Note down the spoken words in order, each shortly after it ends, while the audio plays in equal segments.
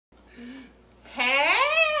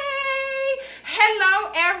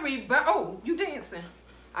everybody. Oh, you dancing.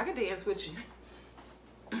 I can dance with you.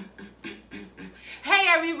 Hey,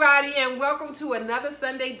 everybody, and welcome to another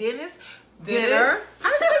Sunday dinner. Dinner?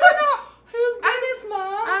 I don't know. Who's Dennis,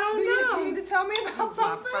 Mom? I don't know. You need to tell me about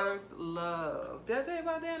something? My first love. Did I tell you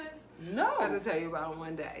about Dennis? No. I have to tell you about him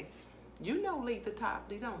one day. You know Letha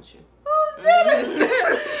Topley, don't you? Who's Dennis?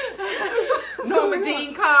 Norma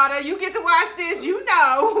Jean Carter. You get to watch this, you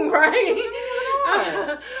know, right?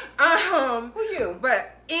 Who you?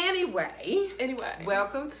 But anyway, Anyway.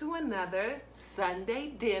 welcome to another Sunday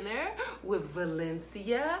dinner with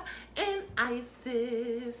Valencia and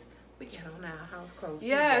Isis. We get on our house clothes.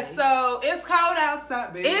 Yeah, PJ. so it's cold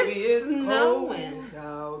outside, baby. It's snowing. cold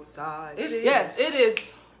outside. It is. Yes, it is.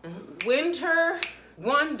 Winter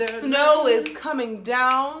Wonder. snow is coming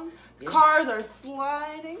down. Yeah. Cars are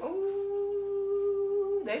sliding.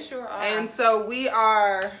 Ooh, they sure are. And so we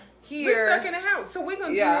are here. we're stuck in the house, so we're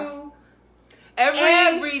gonna do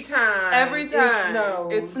every time.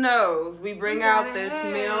 It snows. We bring We out gotta this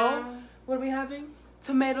have- meal. What are we having?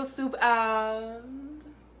 Tomato soup and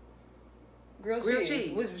grilled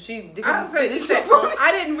cheese. Which She I was saying, finished it.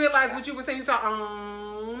 I didn't realize what you were saying. You saw,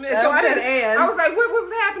 and so I said didn't. and. I was like, what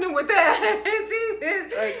was happening with that?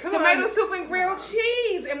 Like, come tomato on. soup and grilled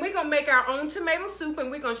cheese, and we're gonna make our own tomato soup,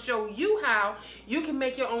 and we're gonna show you how you can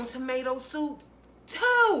make your own tomato soup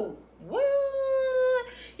too. What?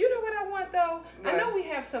 You know what I want though? I know we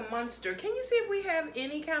have some Munster. Can you see if we have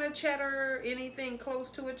any kind of cheddar, anything close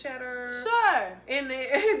to a cheddar? Sure. In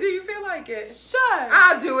there? Do you feel like it? Sure.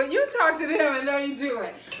 I'll do it. You talk to them and know you do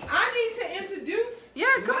it. I need to introduce. Yeah,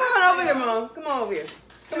 come on over here, Mom. Come on over here.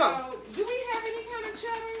 Come on. Do we have any kind of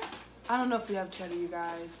cheddar? I don't know if we have cheddar, you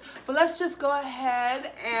guys. But let's just go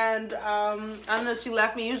ahead and, I know she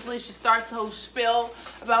left me. Usually she starts the whole spiel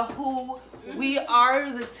about who we are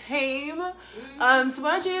as a team. So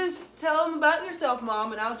why don't you just tell them about yourself,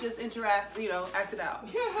 Mom, and I'll just interact, act it out.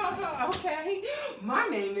 Okay. My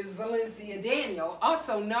name is Valencia Daniel,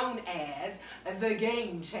 also known as the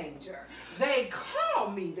Game Changer. They call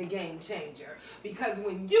me the Game Changer because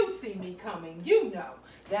when you see me coming, you know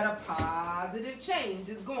that a positive change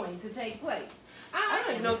is going to take place. I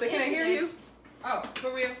don't know if they can hear you. Oh,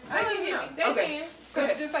 for real? They I can don't hear know. me. They Okay. can. Go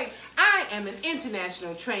ahead. Just like, I am an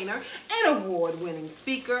international trainer, an award-winning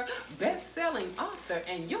speaker, best-selling author,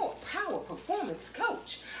 and your power performance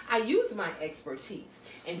coach. I use my expertise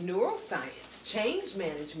in neuroscience, change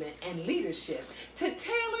management, and leadership to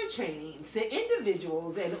tailor trainings to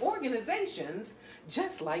individuals and organizations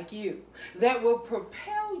just like you that will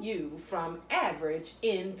propel you from average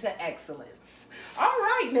into excellence. All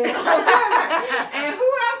right, now. And who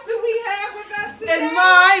else do we have with us today? And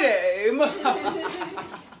my name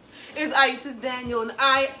is Isis Daniel, and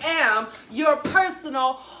I am your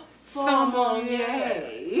personal sommelier.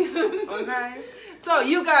 Okay? So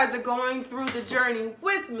you guys are going through the journey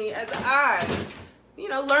with me as I,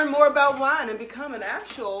 learn more about wine and become an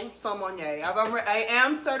actual sommelier. I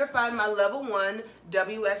am certified in my level 1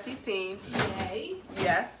 WSET. Yay.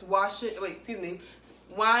 Yes,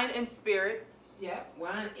 wine and spirits. Yep,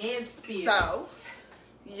 wine and spirits.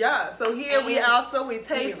 So here we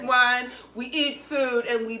taste wine, we eat food,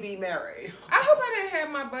 and we be merry. I hope I didn't have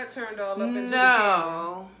my butt turned all up into the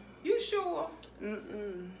camera. You sure?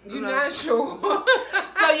 You're not sure.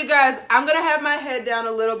 So you guys, I'm going to have my head down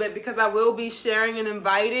a little bit because I will be sharing and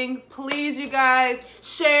inviting. Please, you guys,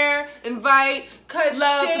 share, invite, Because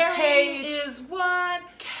love the sharing page. is what?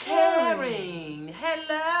 Caring.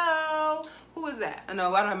 Hello. Who is that? I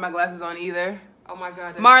know, I don't have my glasses on either. Oh my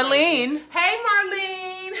God. that's Marlene. crazy. Hey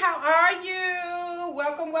Marlene, how are you?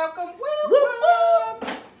 Welcome. Whoop, whoop.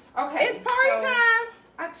 Okay. It's party time.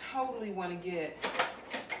 I totally want to get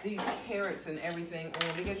these carrots and everything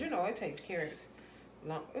on because it takes carrots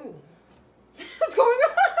long. Ooh. What's going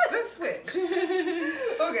on? Let's switch.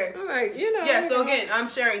 Okay. Like, Yeah, so again, I'm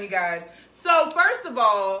sharing you guys. So first of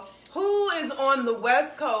all, who is on the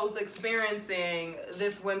West Coast experiencing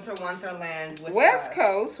this winter wonderland with West us?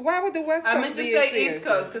 Coast? Why would the West Coast I meant to be say experiencing? East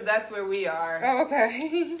Coast because that's where we are. Oh,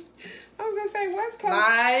 okay. I was gonna say West Coast.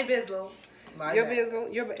 My bizzle. Your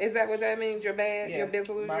bizzle. Is that what that means? Your bad. Yes, your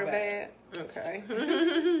bizzle is my your bad. bad. Okay.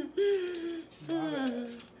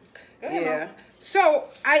 Go ahead, Yeah. Mom. So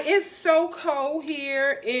it's so cold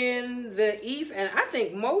here in the East, and I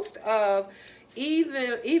think most of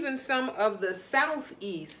even some of the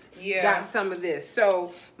Southeast got some of this.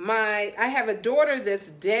 So I have a daughter that's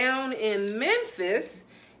down in Memphis,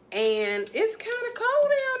 and it's kind of cold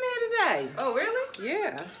down there today. Oh, really?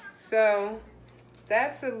 Yeah. So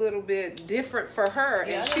that's a little bit different for her.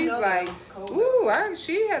 Yeah, And I didn't she's know like, that was cold. ooh,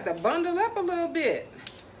 she had to bundle up a little bit.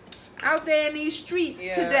 out there in these streets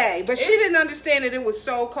Yeah. today. But she didn't understand that it was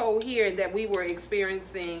so cold here and that we were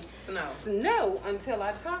experiencing snow until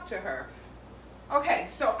I talked to her. Okay,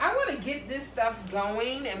 so I want to get this stuff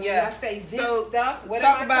going, and when I say this stuff, what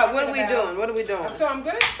am I talking what are we doing? What are we doing? So I'm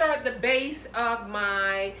going to start the base of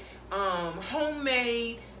my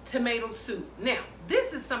homemade tomato soup. Now,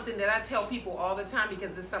 this is something that I tell people all the time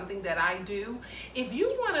because it's something that I do. If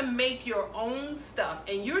you want to make your own stuff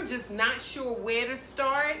and you're just not sure where to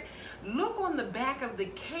start, look on the back of the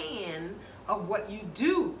can of what you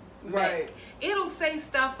do. Right. It'll say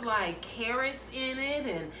stuff like carrots in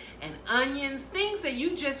it and onions, things that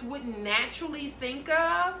you just wouldn't naturally think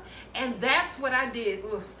of. And that's what I did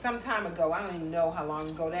some time ago. I don't even know how long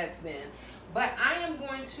ago that's been. But I am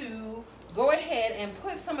going to go ahead and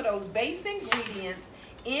put some of those base ingredients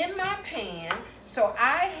in my pan. So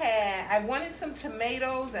I wanted some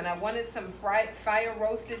tomatoes and I wanted some fire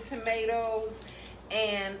roasted tomatoes.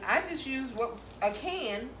 And I just used a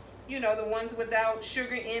can. You know, the ones without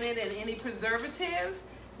sugar in it and any preservatives.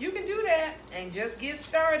 You can do that and just get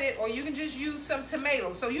started, or you can just use some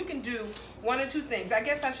tomatoes. So you can do one or two things. I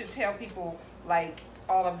guess I should tell people like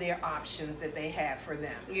all of their options that they have for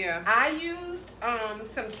them. Yeah. I used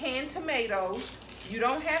some canned tomatoes. You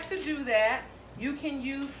don't have to do that. You can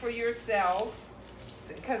use for yourself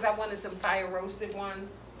because I wanted some fire roasted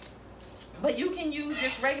ones. But you can use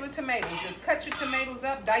just regular tomatoes. Just cut your tomatoes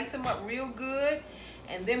up, dice them up real good.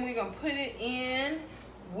 And then we're going to put it in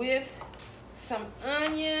with some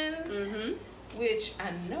onions, which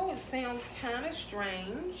I know it sounds kind of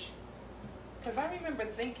strange because I remember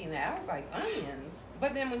thinking that. I was like, onions?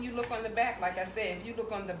 But then when you look on the back, like I said, if you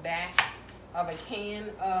look on the back of a can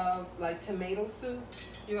of like tomato soup,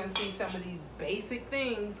 you're going to see some of these basic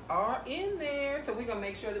things are in there. So we're going to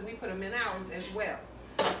make sure that we put them in ours as well.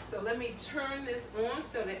 So let me turn this on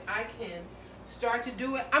so that I can start to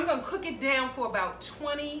do it. I'm going to cook it down for about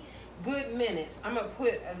 20 good minutes. I'm going to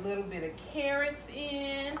put a little bit of carrots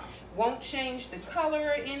in. Won't change the color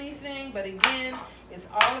or anything, but again, it's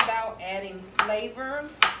all about adding flavor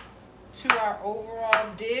to our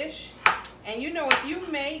overall dish. And you know, if you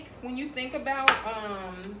make, when you think about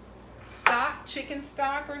stock, chicken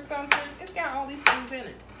stock or something, it's got all these things in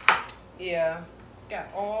it. Yeah. It's got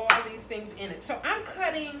all these things in it. So I'm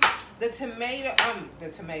cutting the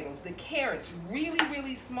carrots really,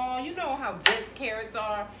 really small. You know how dense carrots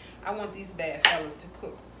are. I want these bad fellas to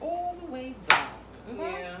cook all the way down.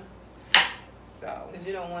 Okay? Yeah. So. Because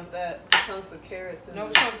you don't want that chunks of carrots in No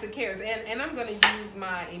it. chunks of carrots. And I'm going to use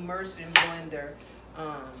my immersion blender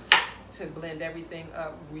to blend everything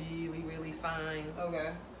up really, really fine.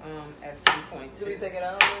 Okay. At some point too. Did we take it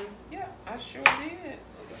out then? Yeah, I sure did.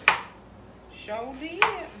 Okay. Sure did.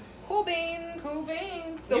 Cool beans. Cool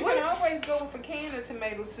beans. So you can always go for canned or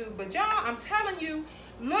tomato soup. But y'all, I'm telling you,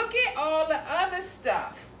 look at all the other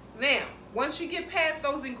stuff. Now, once you get past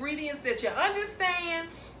those ingredients that you understand,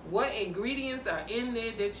 what ingredients are in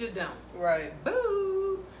there that you don't? Right.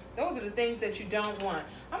 Boo! Those are the things that you don't want.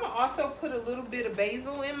 I'm going to also put a little bit of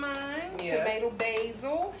basil in mine. Yes. Tomato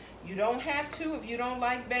basil. You don't have to if you don't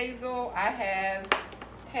like basil. I have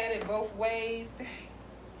had it both ways.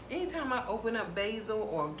 Anytime I open up basil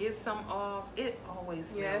or get some off, it always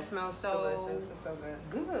smells, it smells so delicious. It's so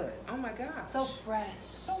good. Good. Oh my gosh. So fresh.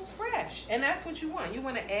 So fresh. And that's what you want. You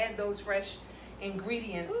want to add those fresh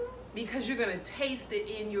ingredients because you're going to taste it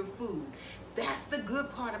in your food. That's the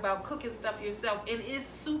good part about cooking stuff yourself. And it's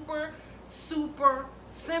super, super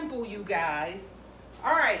simple, you guys.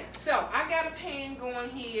 All right. So I got a pan going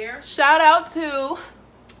here. Shout out to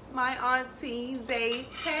my auntie, Zay.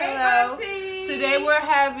 Hey, hello. auntie. Today we're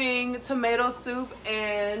having tomato soup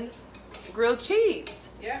and grilled cheese.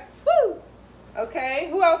 Yep. Woo! Okay,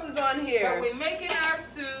 who else is on here? But we're making our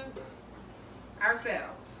soup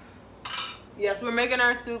ourselves. Yes, we're making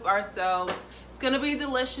our soup ourselves. It's gonna be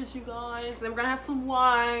delicious, you guys. Then we're gonna have some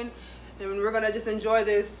wine, and we're gonna just enjoy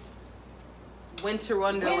this winter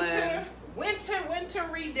wonderland.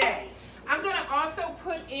 Wintery day. I'm going to also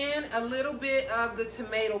put in a little bit of the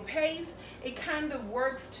tomato paste. It kind of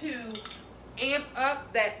works to amp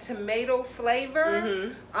up that tomato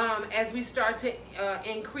flavor as we start to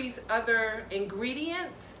increase other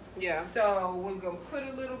ingredients. Yeah. So we're going to put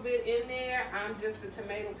a little bit in there. I'm just a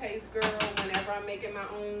tomato paste girl whenever I'm making my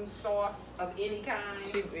own sauce of any kind.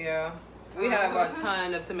 We have a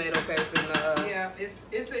ton of tomato paste in the it's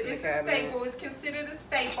a staple. It's considered a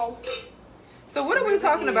staple. So what are we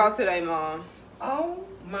talking about today, Mom? Oh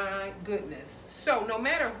my goodness. So no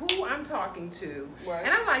matter who I'm talking to, right.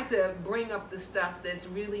 And I like to bring up the stuff that's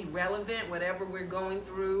really relevant, whatever we're going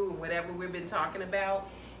through, whatever we've been talking about.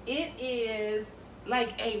 It is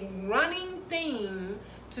like a running theme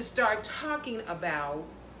to start talking about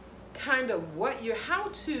kind of how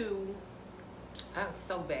to. I was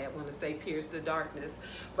so bad when I say pierce the darkness,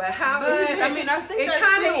 but I mean, I think it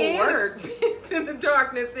kind of works. Pierce in the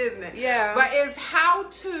darkness, isn't it? Yeah. But it's how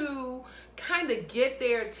to kind of get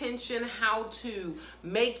their attention, how to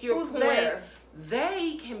make your point. There?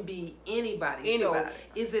 They can be anybody. So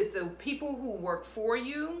is it the people who work for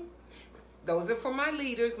you? Those are for my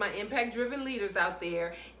leaders, my impact-driven leaders out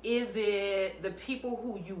there. Is it the people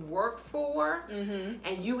who you work for,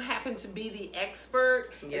 and you happen to be the expert,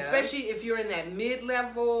 especially if you're in that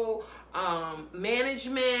mid-level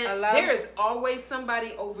management? There is always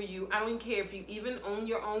somebody over you. I don't care if you even own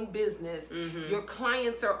your own business. Your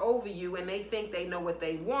clients are over you, and they think they know what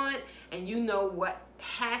they want, and you know what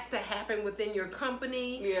has to happen within your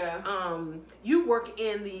company. You work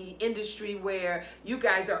in the industry where you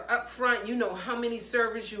guys are up front. You know how many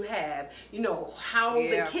servers you have. You know how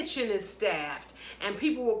the kitchen is staffed. And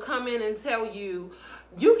people will come in and tell you,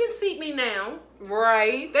 you can seat me now.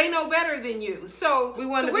 Right. They know better than you. So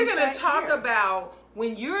we're going to talk about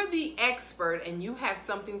when you're the expert and you have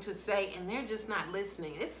something to say and they're just not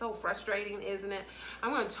listening. It's so frustrating, isn't it?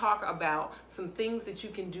 I'm going to talk about some things that you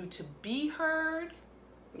can do to be heard.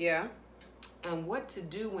 Yeah. And what to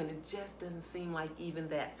do when it just doesn't seem like even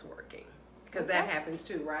that's working. Because that happens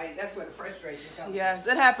too, right? That's where the frustration comes. Yes,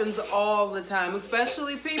 it happens all the time,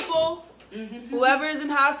 especially people, whoever's in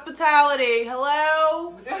hospitality.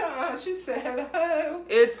 Hello? She said hello.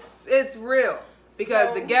 It's real.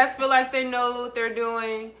 Because the guests feel like they know what they're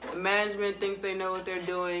doing. The management thinks they know what they're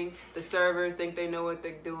doing. The servers think they know what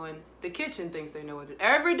they're doing. The kitchen thinks they know what they're doing.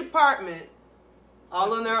 Every department,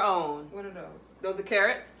 all on their own. What are those? Those are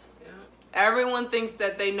carrots. Yeah. Everyone thinks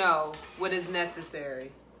that they know what is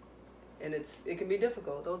necessary. And it can be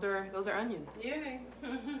difficult. Those are onions. Yeah.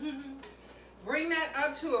 Bring that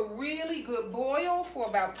up to a really good boil for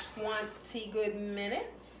about 20 good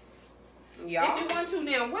minutes. Yeah. If you want to.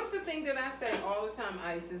 Now, what's the thing that I say all the time,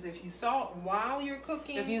 Isis? If you salt while you're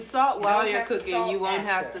cooking. If you salt while you're cooking, you won't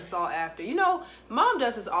have to salt after. You know, Mom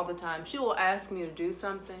does this all the time. She will ask me to do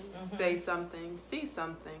something, say something, see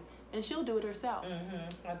something, and she'll do it herself.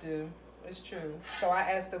 I do. It's true. So I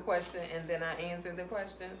ask the question and then I answer the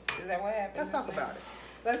question. Is that what happens? Let's talk about it.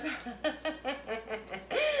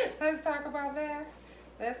 Let's talk about that.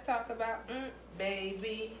 Let's talk about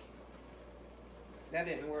baby. That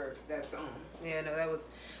didn't work. That song. Yeah, no,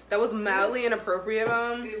 that was mildly inappropriate,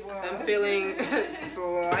 Mom. It was. I'm feeling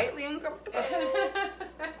slightly uncomfortable.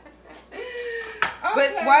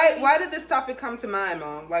 But why did this topic come to mind,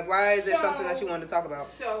 Mom? Like, why is it something that you wanted to talk about?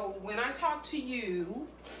 So when I talk to you,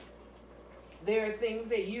 there are things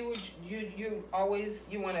that you always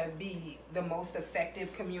want to be the most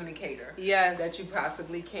effective communicator. Yes. That you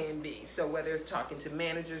possibly can be. So whether it's talking to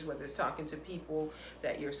managers, whether it's talking to people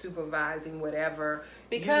that you're supervising, whatever.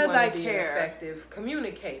 Because I care. An effective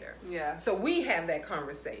communicator. Yeah. So we have that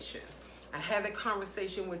conversation. I had that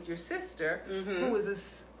conversation with your sister, who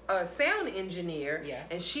is a sound engineer,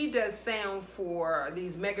 and she does sound for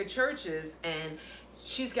these mega churches, and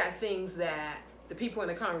she's got things that the people in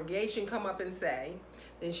the congregation come up and say.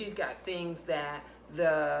 Then she's got things that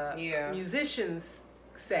the musicians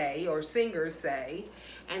say or singers say.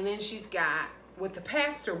 And then she's got what the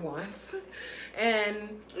pastor wants.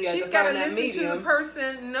 And she's got to listen to the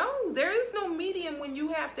person. No, there is no medium when you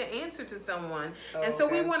have to answer to someone. And so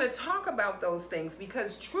we want to talk about those things,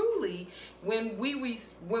 because truly when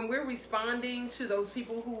we're responding to those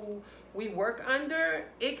people who we work under,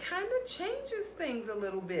 it kind of changes things a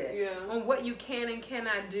little bit on what you can and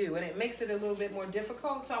cannot do, and it makes it a little bit more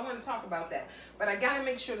difficult. So I want to talk about that, but I got to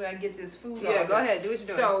make sure that I get this food. Yeah, go ahead, do what you're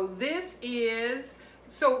doing. So this is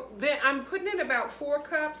then I'm putting in about 4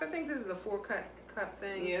 cups. I think this is a 4-cup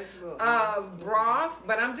thing of broth,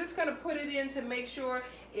 but I'm just going to put it in to make sure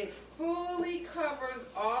it fully covers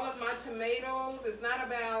all of my tomatoes. It's not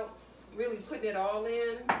about really putting it all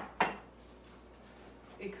in.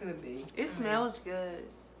 It could be. It smells good.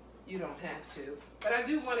 You don't have to. But I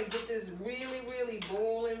do want to get this really, really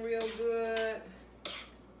boiling real good.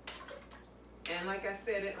 And like I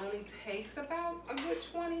said, it only takes about a good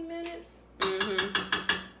 20 minutes.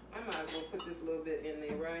 I might as well put this a little bit in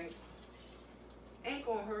there, right? Ain't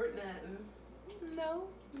gonna hurt nothing. No,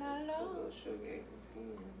 not at all. A little sugar.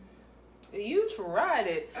 You tried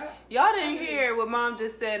it. Y'all didn't hear what Mom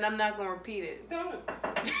just said, and I'm not gonna repeat it. Don't.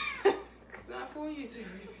 It's not for you to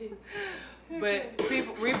repeat. But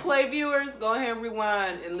people, replay viewers, go ahead and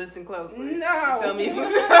rewind and listen closely. No. Tell me if you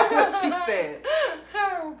heard what she said.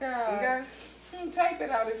 Oh God. Okay. Type it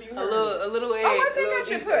out if you heard. A little egg. Oh, I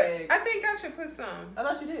think I should put some. I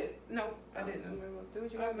thought you did. No, I didn't. Do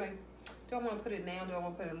what you I'm want. like, Do I want to put it now? Do I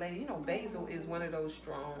want to put it later? You know, basil is one of those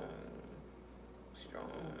strong.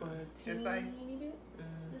 Just like bit,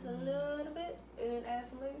 just a little bit, and then add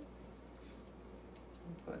some later.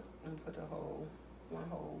 Put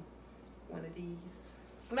one of these.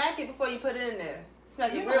 Smack it before you put it in there.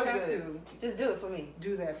 Smack it real good. Just do it for me.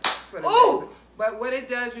 Do that for the ooh! basil. But what it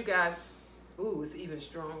does, you guys, it's even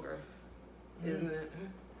stronger, isn't it?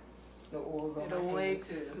 The oil's on it my awakes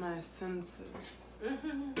hands too. my senses.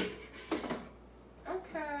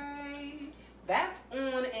 Okay. That's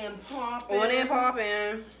on and popping. On and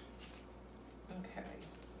popping. Okay.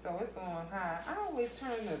 So it's on high. I always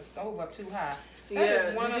turn the stove up too high. That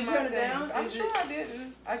is one Did of you my turn it things. down? I'm sure I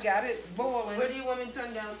didn't. I got it boiling. Where do you want me to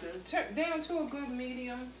turn down to? Down to a good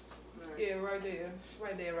medium. Right. Yeah, right there.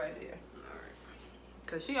 Right there. Alright.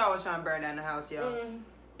 Cause she always trying to burn down the house, y'all.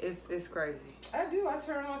 It's crazy. I do. I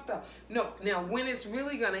turn on stuff. No, now when it's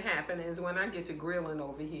really gonna happen is when I get to grilling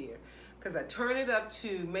over here, cause I turn it up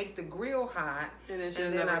to make the grill hot, And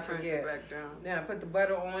then I forget. it back down. Then I put the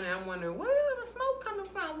butter on, and I'm wondering where's the smoke coming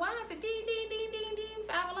from? Why is it ding ding ding ding ding?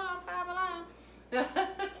 5 alarm.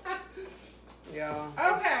 Y'all.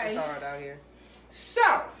 Okay. It's hard out here.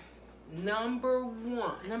 So, number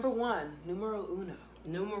one. Numero uno.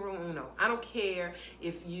 Numero uno. I don't care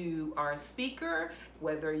if you are a speaker,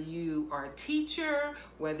 whether you are a teacher,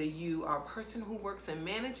 whether you are a person who works in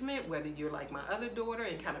management, whether you're like my other daughter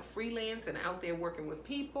and kind of freelance and out there working with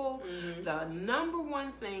people. The number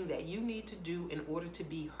one thing that you need to do in order to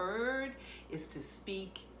be heard is to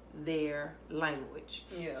speak their language.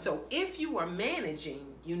 Yeah. So if you are managing,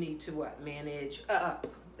 you need to what? Manage up.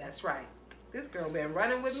 That's right. This girl been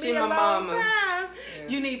running with me a long time. Yeah.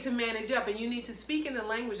 You need to manage up, and you need to speak in the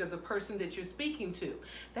language of the person that you're speaking to.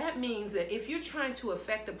 That means that if you're trying to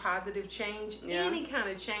affect a positive change, any kind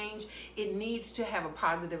of change, it needs to have a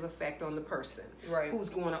positive effect on the person who's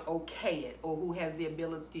going to okay it or who has the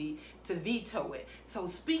ability to veto it. So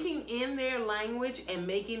speaking in their language and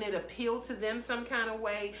making it appeal to them some kind of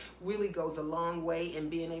way really goes a long way in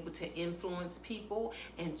being able to influence people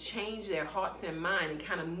and change their hearts and mind and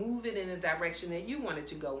kind of move it in the direction that you want it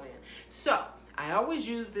to go in. So I always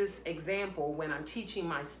use this example when I'm teaching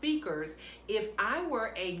my speakers. If I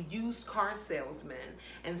were a used car salesman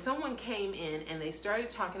and someone came in and they started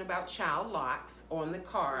talking about child locks on the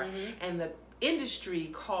car, and the industry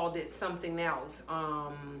called it something else,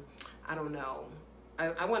 I don't know.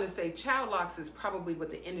 I want to say child locks is probably what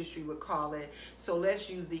the industry would call it. So let's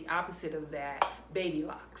use the opposite of that, baby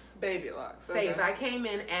locks. Baby locks. Say if I came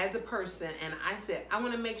in as a person and I said, I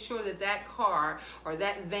want to make sure that that car or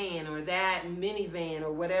that van or that minivan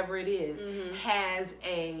or whatever it is has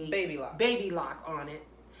a baby lock on it,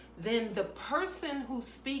 then the person who's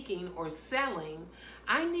speaking or selling,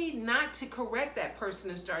 I need not to correct that person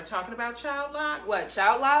and start talking about child locks. What,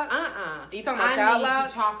 child locks? Are you talking about child locks? I need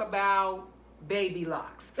to talk about baby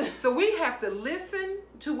locks. So we have to listen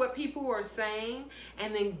to what people are saying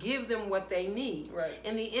and then give them what they need. Right.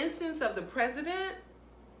 In the instance of the president,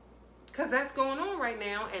 because that's going on right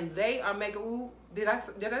now, and they are making, ooh, did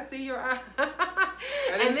I see your eye?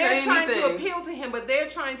 And they're trying to appeal to him, but they're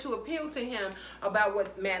trying to appeal to him about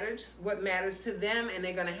what matters to them, and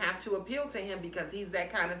they're going to have to appeal to him because he's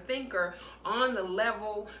that kind of thinker on the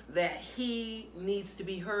level that he needs to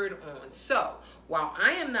be heard on. So while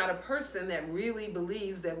I am not a person that really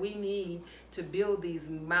believes that we need to build these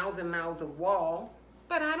miles and miles of wall,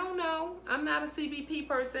 but I don't know. I'm not a CBP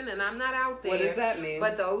person, and I'm not out there. What does that mean?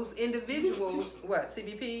 But those individuals, what,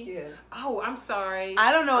 CBP? Yeah. Oh, I'm sorry.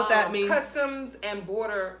 I don't know what that means. Customs and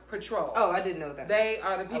Border Patrol. Oh, I didn't know that. They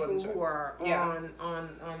are the people who are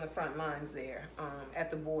on the front lines there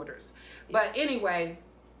at the borders. But anyway,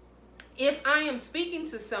 if I am speaking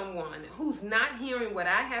to someone who's not hearing what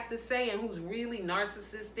I have to say and who's really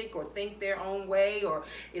narcissistic or think their own way, or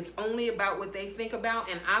it's only about what they think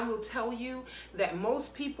about, and I will tell you that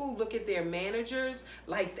most people look at their managers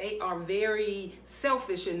like they are very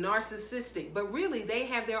selfish and narcissistic, but really they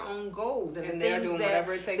have their own goals and they're doing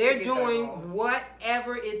whatever it takes. They're doing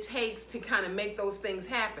whatever it takes to kind of make those things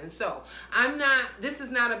happen. So this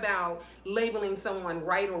is not about labeling someone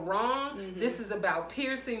right or wrong. This is about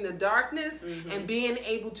piercing the darkness and being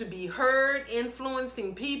able to be heard,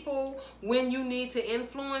 influencing people when you need to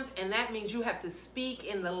influence, and that means you have to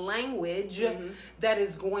speak in the language that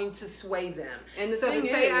is going to sway them. And so to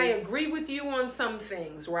say I agree with you on some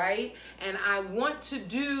things, right? And I want to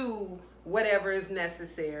do whatever is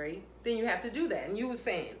necessary, then you have to do that. And you were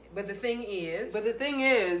saying, but the thing is,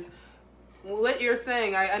 what you're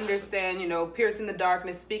saying, I understand, piercing the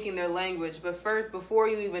darkness, speaking their language. But first, before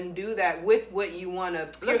you even do that with what you want to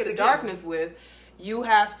pierce the darkness with, you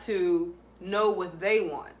have to know what they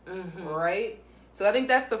want, right? So I think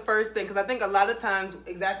that's the first thing, because I think a lot of times,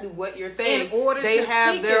 exactly what you're saying, they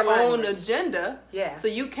have their own agenda. Yeah. So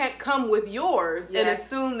you can't come with yours and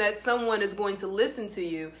assume that someone is going to listen to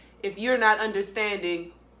you if you're not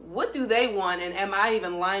understanding what do they want, and am I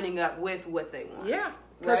even lining up with what they want? Yeah.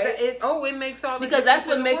 Right? It makes all the because that's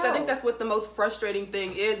what difference in the makes. I world. think that's what the most frustrating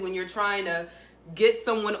thing is when you're trying to get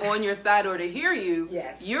someone on your side or to hear you.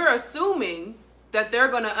 Yes. You're assuming that they're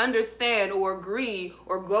going to understand or agree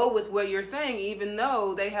or go with what you're saying, even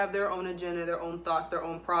though they have their own agenda, their own thoughts, their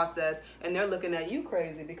own process, and they're looking at you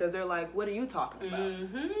crazy because they're like, what are you talking about?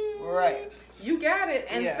 Right. You got it.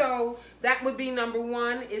 And so that would be number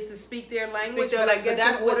one, is to speak their language. But I guess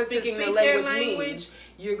that's in what order to speaking speak their their language,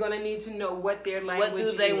 you're going to need to know what their language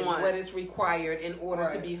do they is, want? what is required in order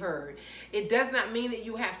to be heard. It does not mean that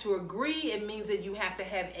you have to agree. It means that you have to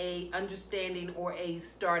have a understanding or a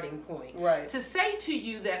starting point. Right. To say to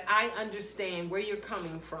you that I understand where you're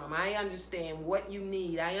coming from. I understand what you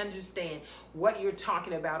need. I understand what you're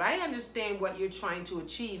talking about. I understand what you're trying to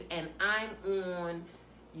achieve, and I'm on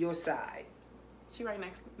your side. She right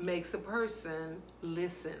next to me. Makes a person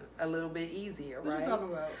listen a little bit easier, What right? you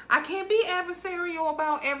talking about? I can't be adversarial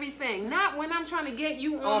about everything. Not when I'm trying to get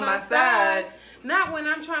you on my side. Not when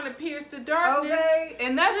I'm trying to pierce the darkness. Okay,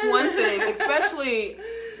 and that's one thing, especially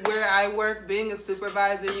where I work being a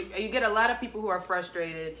supervisor. You get a lot of people who are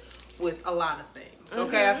frustrated with a lot of things.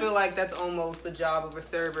 Okay, I feel like that's almost the job of a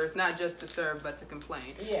server. It's not just to serve, but to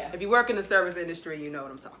complain. Yeah. If you work in the service industry, you know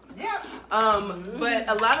what I'm talking about. Yeah. But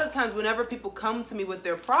a lot of times, whenever people come to me with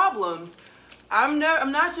their problems, I'm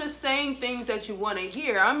not just saying things that you want to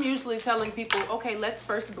hear. I'm usually telling people, okay, let's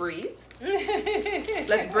first breathe.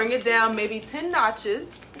 Let's bring it down maybe 10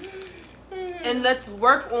 notches. And let's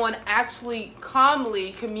work on actually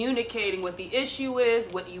calmly communicating what the issue is,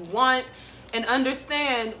 what you want, and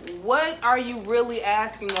understand what are you really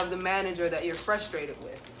asking of the manager that you're frustrated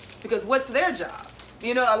with. Because what's their job?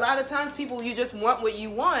 You know, a lot of times people, you just want what you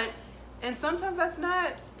want, and sometimes that's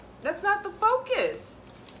not the focus.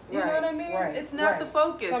 You know what I mean? Right, it's not the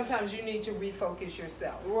focus. Sometimes you need to refocus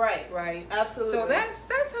yourself. Right. Absolutely. So that's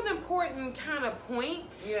an important kind of point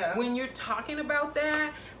when you're talking about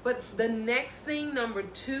that. But the next thing, number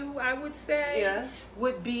 2, I would say,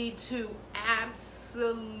 would be to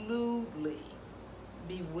absolutely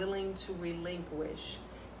be willing to relinquish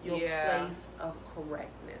your place of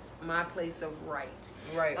correctness, my place of right.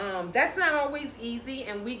 Right. That's not always easy,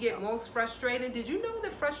 and we get most frustrated. Did you know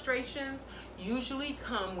that frustrations usually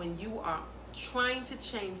come when you are trying to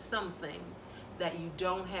change something that you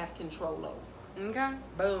don't have control over? Okay.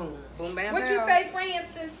 Boom. Boom, bam, What bam. you say,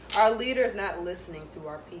 Francis? Our leader's not listening to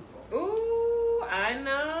our people. Ooh, I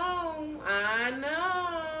know.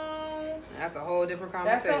 That's a whole different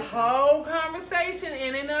conversation. That's a whole conversation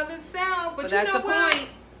in and of itself. But you that's know the what? point.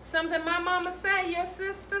 Something my mama said, your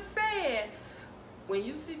sister said. When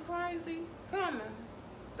you see crazy coming,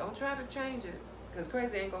 don't try to change it. Because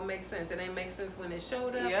crazy ain't going to make sense. It ain't make sense when it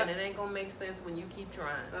showed up, and it ain't going to make sense when you keep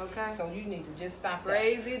trying. Okay. So you need to just stop that.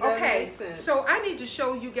 Crazy doesn't Okay, make sense. so I need to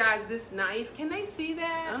show you guys this knife. Can they see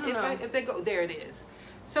that? I don't know. If they go, there it is.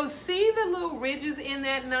 So see the little ridges in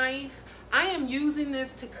that knife? I am using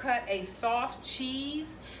this to cut a soft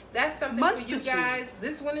cheese. That's something Munster for you guys.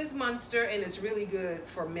 This one is Munster, and it's really good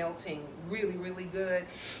for melting. Really, really good.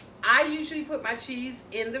 I usually put my cheese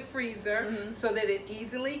in the freezer so that it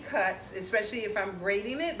easily cuts, especially if I'm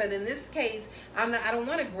grating it. But in this case, I don't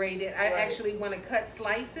want to grate it. I actually want to cut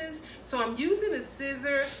slices. So I'm using a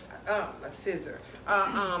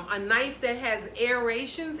knife that has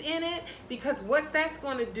aerations in it, because what that's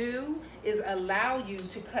going to do is allow you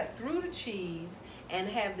to cut through the cheese and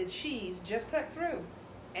have the cheese just cut through.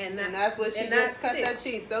 And that's what she just cut that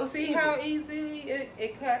cheese. So see how easy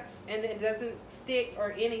it cuts, and it doesn't stick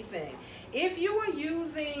or anything. If you are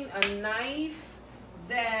using a knife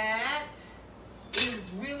that is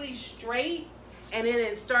really straight and then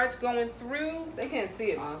it starts going through, they can't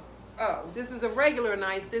see it, Mom. Oh, this is a regular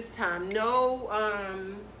knife this time. No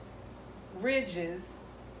ridges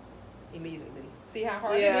immediately. See how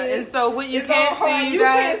hard it is? Yeah, and so what you It's can't all hard. see, You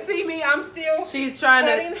guys. can't see me. I'm still She's trying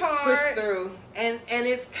cutting to hard, push through. and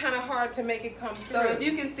it's kind of hard to make it come through. So if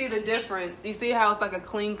you can see the difference, you see how it's like a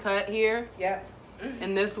clean cut here? Yep.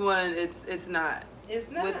 And this one, it's not.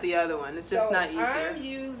 It's not. With the other one. It's just not easier. I'm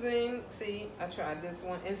using, I tried this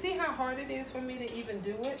one. And see how hard it is for me to even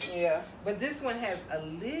do it? Yeah. But this one has a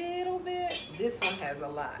little bit. This one has a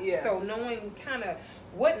lot. Yeah. So knowing kind of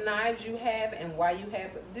what knives you have and why you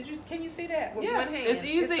have them. Can you see that with one hand? It's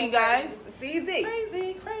easy, so guys. It's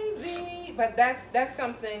easy. Crazy. But that's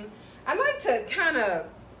something I like to kind of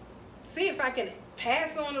see if I can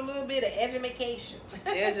pass on a little bit of education.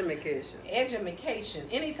 Education.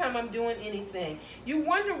 Anytime I'm doing anything. You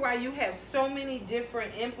wonder why you have so many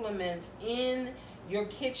different implements in your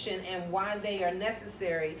kitchen and why they are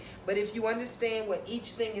necessary. But if you understand what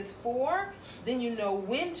each thing is for, then you know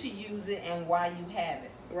when to use it and why you have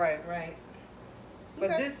it. Right.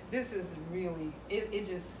 But this is really it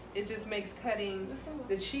just makes cutting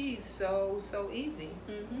the cheese so easy.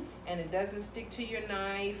 And it doesn't stick to your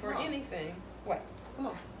knife or anything. What? Come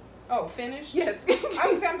on. Oh, finished? Yes.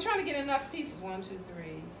 I'm trying to get enough pieces. 1, 2,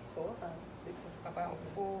 3, 4, 5, 6. about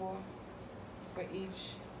 4 for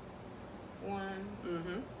each one.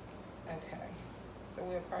 Okay. So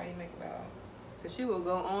we'll probably make about. Cause she will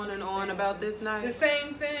go on and on about this knife. The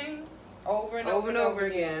same thing. Over and over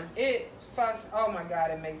again. Oh my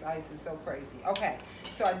God, it makes ices so crazy. Okay,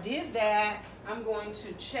 so I did that. I'm going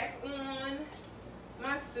to check on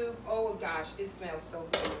my soup. Oh gosh, it smells so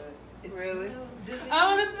good. Really?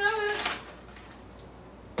 I want to smell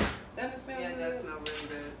it. Doesn't it smell good? Yeah, it does smell really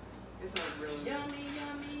good. It smells really good.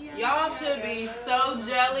 Yummy. Y'all should be so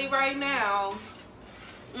jelly right now.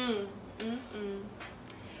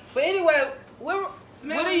 But anyway, what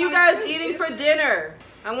are you guys eating for dinner?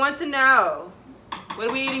 I want to know. What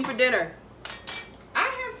are we eating for dinner? I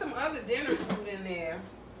have some other dinner food in there.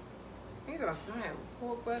 I have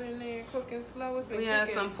pork butt in there cooking slow. It's been We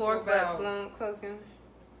have some pork butt slow cooking.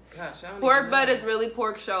 Gosh, I don't pork even butt know. is really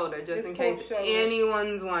pork shoulder, just in case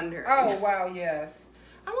anyone's wondering. Oh wow, yes.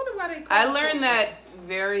 I wonder why they. I learned that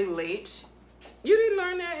very late. You didn't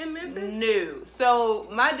learn that in Memphis? No. So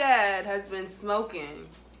my dad has been smoking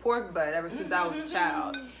pork butt ever since I was a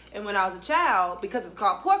child. And when I was a child, because it's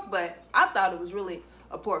called pork butt, I thought it was really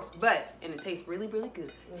a pork's butt, and it tastes really, really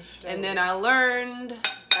good. And then I learned,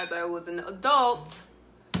 as I was an adult,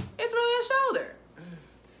 it's really a shoulder.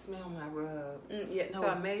 Smell my rub. So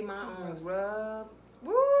I made my own rub.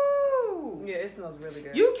 Woo! Yeah, it smells really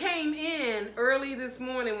good. You came in early this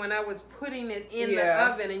morning when I was putting it in the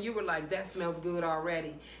oven, and you were like, that smells good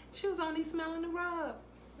already. She was only smelling the rub.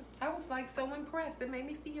 I was like so impressed. It made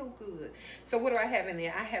me feel good. So what do I have in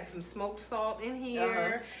there? I have some smoked salt in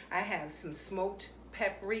here. I have some smoked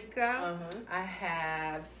paprika. I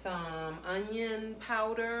have some onion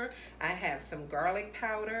powder. I have some garlic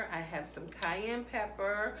powder. I have some cayenne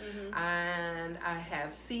pepper. And I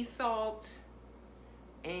have sea salt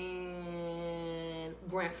and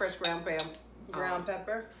fresh ground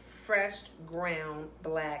pepper. Fresh ground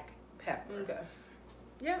black pepper. Okay.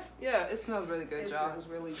 Yeah, it smells really good, y'all. It smells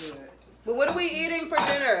really good. But what are we eating for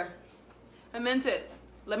dinner? I meant it.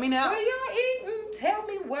 Let me know. What are y'all eating? Tell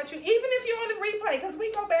me what you, even if you're on the replay, because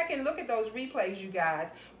we go back and look at those replays, you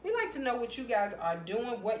guys. We like to know what you guys are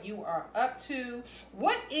doing, what you are up to.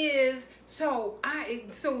 So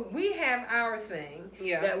we have our thing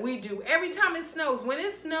that we do every time it snows. When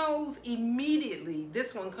it snows, immediately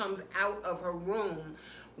this one comes out of her room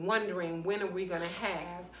wondering when are we going to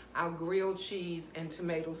have our grilled cheese and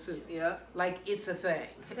tomato soup. Like it's a thing.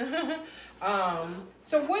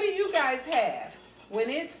 So what do you guys have when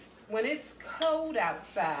it's cold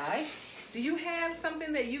outside? Do you have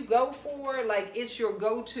something that you go for, like it's your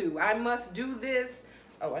go-to? I must do this.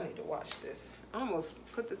 Oh, I need to wash this. I almost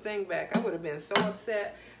put the thing back. I would have been so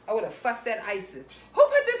upset. I would have fussed at Isis. Who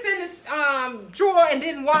put this in this drawer and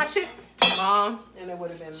didn't wash it? Mom. And it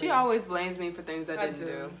would have been She me. always blames me for things I didn't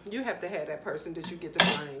do. You have to have that person that you get to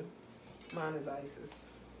blame. Mine is Isis.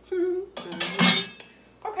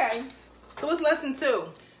 Okay. So what's lesson 2?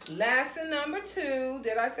 Lesson number 2.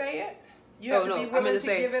 Did I say it? You have to be willing to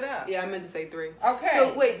give it up. Yeah, I meant to say 3. Okay.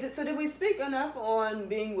 So wait, so did we speak enough on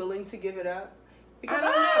being willing to give it up? Because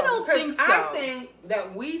I don't think so. I think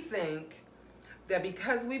that we think that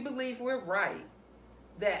because we believe we're right,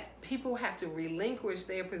 that people have to relinquish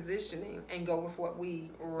their positioning and go with what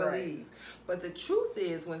we believe. But the truth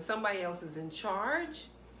is, when somebody else is in charge,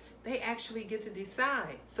 they actually get to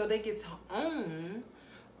decide. So they get to own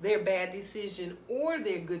their bad decision or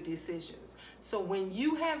their good decisions. So when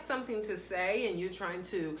you have something to say and you're trying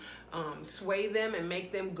to sway them and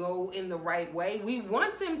make them go in the right way, we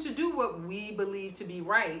want them to do what we believe to be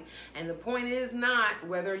right. And the point is not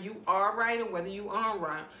whether you are right or whether you aren't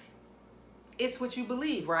right. It's what you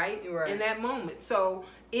believe, right? In that moment. So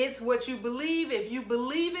it's what you believe. If you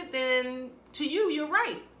believe it, then to you, you're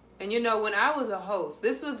right. And you know, when I was a host,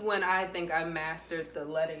 this was when I think I mastered the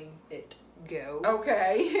letting it go.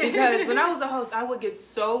 Okay. Because when I was a host, I would get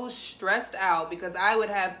so stressed out because I would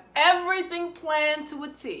have everything planned to a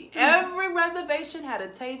T. Every reservation had a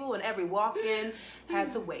table and every walk-in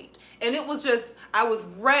had to wait. And it was just, I was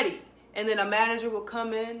ready. And then a manager would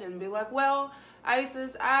come in and be like, well,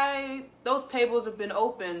 Isis, those tables have been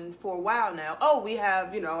open for a while now. Oh, we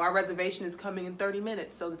have, our reservation is coming in 30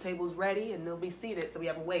 minutes, so the table's ready and they'll be seated, so we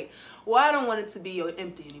have a wait. Well, I don't want it to be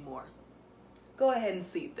empty anymore. Go ahead and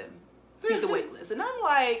seat them. Seat the wait list. And I'm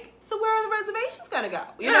like, so where are the reservations gonna go?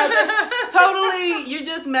 Just totally, you're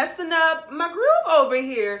just messing up my groove over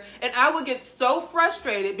here. And I would get so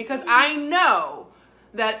frustrated because I know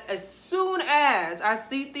that as soon as I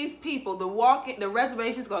seat these people, the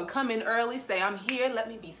reservation's gonna come in early, say, I'm here, let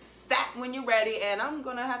me be sat when you're ready, and I'm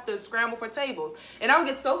gonna have to scramble for tables. And I would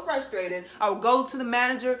get so frustrated. I would go to the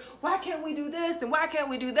manager, why can't we do this and why can't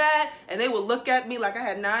we do that? And they would look at me like I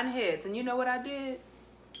had 9 heads. And you know what I did?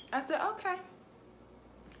 I said, okay.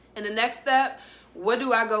 And the next step, where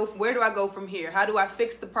do I go from here? How do I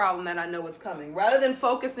fix the problem that I know is coming? Rather than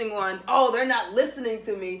focusing on, they're not listening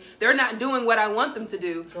to me, they're not doing what I want them to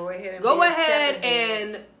do. Go ahead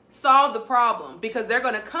and solve the problem, because they're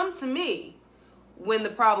going to come to me when the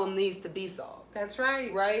problem needs to be solved. That's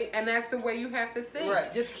right. Right? And that's the way you have to think.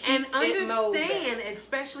 Right. Just keep understand,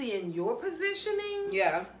 especially in your positioning,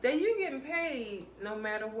 that you're getting paid no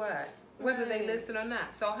matter what, whether they listen or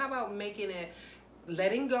not. So how about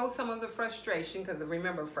letting go some of the frustration, because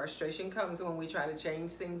remember, frustration comes when we try to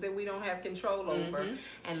change things that we don't have control over,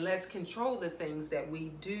 and let's control the things that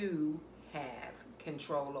we do have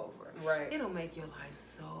control over. Right. It'll make your life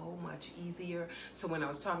so much easier. So when I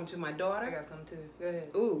was talking to my daughter, I got some too. Go ahead.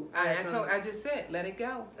 Ooh, I just said, let it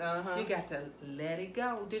go. You got to let it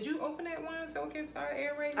go. Did you open that wine so it can start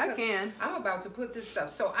aerating? I can. I'm about to put this stuff.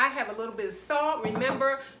 So I have a little bit of salt.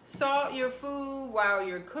 Remember, salt your food while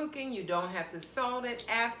you're cooking. You don't have to salt it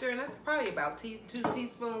after. And that's probably about 2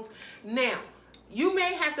 teaspoons. Now, you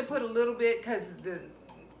may have to put a little bit because the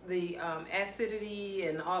acidity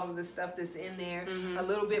and all of the stuff that's in there, a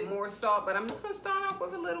little bit more salt, but I'm just going to start off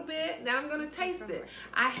with a little bit. Then I'm going to taste it.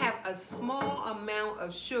 I have a small amount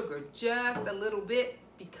of sugar, just a little bit,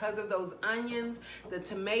 because of those onions. The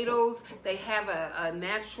tomatoes, they have a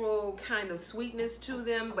natural kind of sweetness to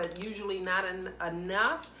them, but usually not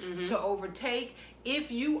enough to overtake.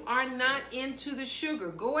 If you are not into the sugar,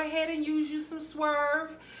 go ahead and use you some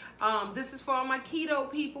Swerve. This is for all my keto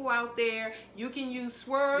people out there. You can use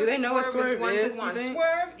Swerve. Do they know what Swerve is?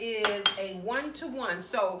 Swerve is a 1-to-1.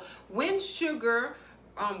 So when sugar,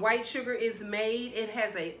 white sugar is made, it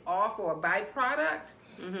has a off or a byproduct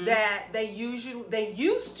that they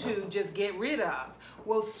used to just get rid of.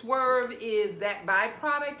 Well, Swerve is that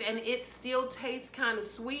byproduct, and it still tastes kind of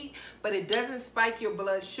sweet, but it doesn't spike your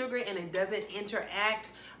blood sugar, and it doesn't interact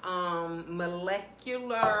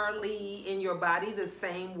molecularly in your body the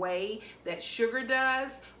same way that sugar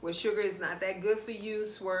does. Where sugar is not that good for you,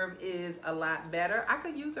 Swerve is a lot better. I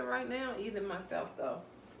could use it right now, either myself though.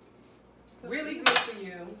 Really good for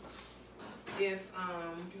you if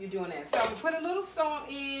you're doing that. So I'm gonna put a little salt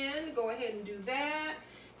in. Go ahead and do that.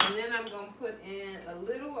 And then I'm going to put in a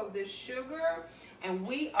little of this sugar. And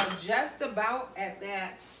we are just about at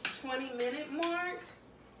that 20-minute mark.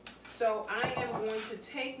 So I am going to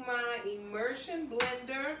take my immersion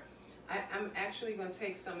blender. I'm actually going to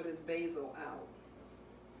take some of this basil out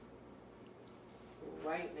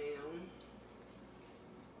right now.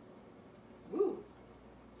 Woo.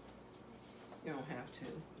 You don't have to.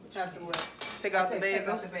 Have to what? Take out the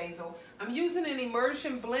basil. I'm using an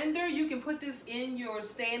immersion blender. You can put this in your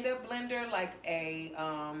stand-up blender, like a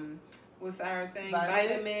what's our thing?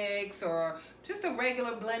 Vitamix, or just a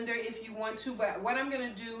regular blender if you want to. But what I'm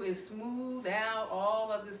gonna do is smooth out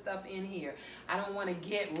all of the stuff in here. I don't want to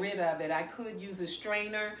get rid of it. I could use a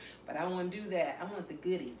strainer, but I don't want to do that. I want the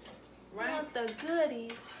goodies. Right? I want the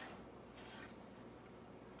goodies.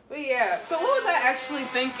 But yeah, so what was I actually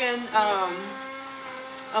thinking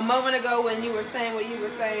a moment ago when you were saying what you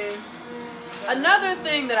were saying? Another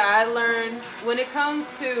thing that I learned when it comes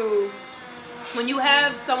to when you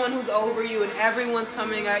have someone who's over you and everyone's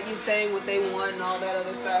coming at you saying what they want and all that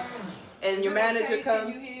other stuff, and your manager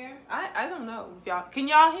comes. Can you hear? I don't know if y'all can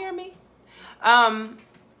hear me?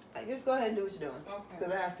 Just go ahead and do what you're doing,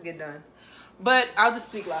 because it has to get done. But I'll just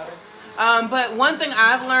speak louder. But one thing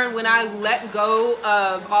I've learned when I let go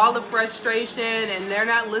of all the frustration and they're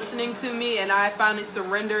not listening to me, and I finally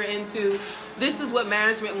surrender into this is what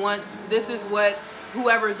management wants, this is what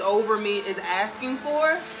whoever's over me is asking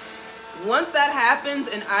for. Once that happens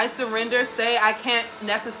and I surrender, say I can't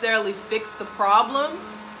necessarily fix the problem,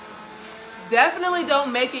 definitely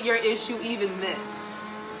don't make it your issue even then.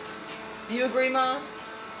 Do you agree, Mom?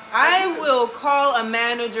 I will call a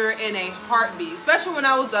manager in a heartbeat, especially when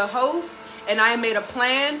I was a host and I made a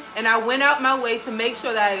plan and I went out my way to make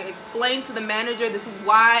sure that I explained to the manager this is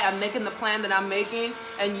why I'm making the plan that I'm making,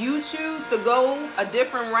 and you choose to go a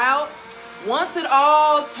different route. Once it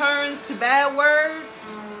all turns to bad word,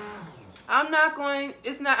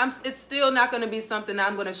 it's still not going to be something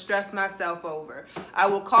I'm going to stress myself over. I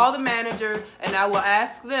will call the manager and I will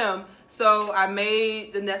ask them, so I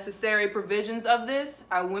made the necessary provisions of this.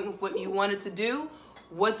 I went with what you wanted to do.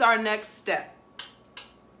 What's our next step?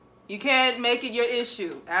 You can't make it your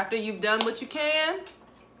issue. After you've done what you can,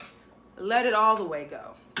 let it all the way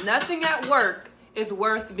go. Nothing at work is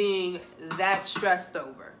worth being that stressed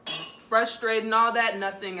over. Frustrated and all that,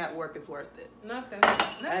 nothing at work is worth it. Nothing.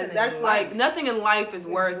 And that's like, nothing in life is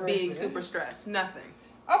worth being super stressed. Nothing.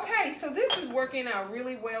 Okay, so this is working out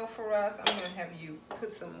really well for us. I'm going to have you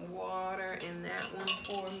put some water in that one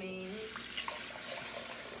for me.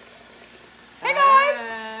 Hey, guys.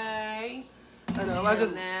 Hey. I know, I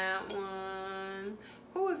just... that one.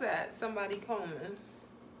 Who is that? Somebody Coleman.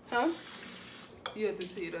 Huh? You have to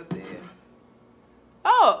see it up there.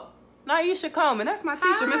 Oh, Naisha Coleman. That's my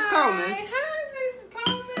teacher, Miss Coleman. Hi, Mrs.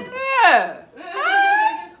 Coleman. Yeah.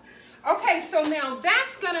 Hi. Okay, so now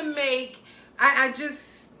that's going to make... I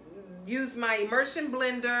just use my immersion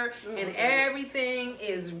blender and everything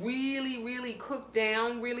is really, really cooked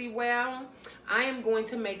down really well. I am going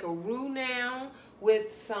to make a roux now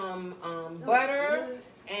with some butter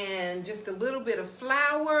and just a little bit of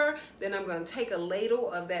flour. Then I'm going to take a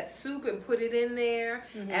ladle of that soup and put it in there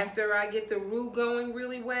after I get the roux going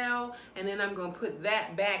really well. And then I'm going to put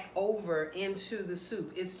that back over into the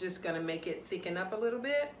soup. It's just going to make it thicken up a little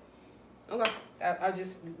bit. Okay. I'll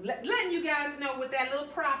just letting you guys know what that little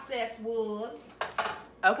process was.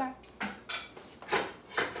 Okay.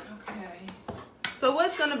 Okay. So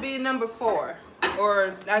what's going to be number 4?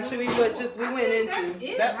 Or actually, we went into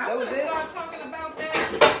that was it. Start talking about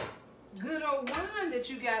that good old wine that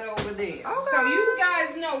you got over there. Okay. So you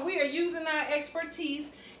guys know we are using our expertise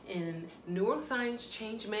in neuroscience,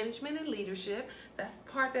 change management, and leadership. That's the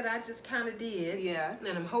part that I just kind of did. Yeah.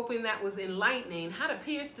 And I'm hoping that was enlightening. How to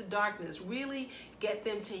pierce the darkness, really get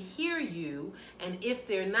them to hear you. And if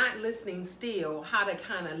they're not listening still, how to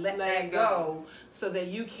kind of let that go so that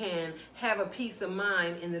you can have a peace of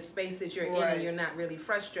mind in the space that you're in and you're not really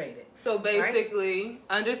frustrated. So basically,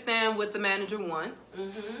 understand what the manager wants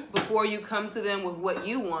before you come to them with what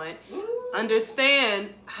you want.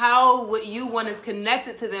 Understand how what you want is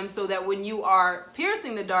connected to them so that when you are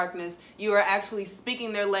piercing the darkness, you are actually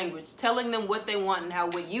speaking their language, telling them what they want and how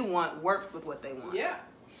what you want works with what they want. Yeah.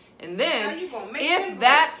 And then, if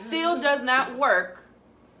that still does not work,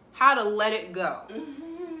 how to let it go.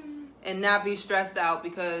 And not be stressed out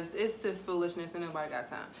because it's just foolishness and nobody got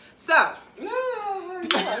time. So, you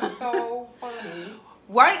are so funny.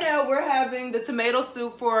 Right now, we're having the tomato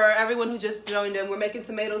soup for everyone who just joined in. We're making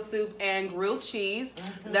tomato soup and grilled cheese.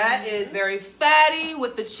 That is very fatty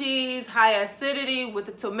with the cheese, high acidity with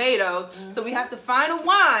the tomatoes. So we have to find a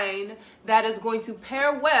wine that is going to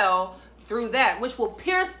pair well through that, which will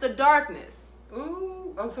pierce the darkness.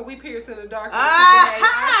 Ooh. Oh, so we pierce in the darkness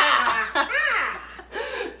today.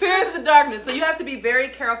 Pierce the darkness. So you have to be very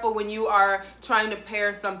careful when you are trying to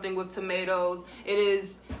pair something with tomatoes. It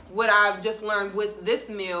is what I've just learned with this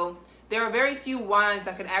meal. There are very few wines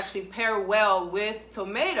that could actually pair well with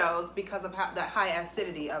tomatoes because of the high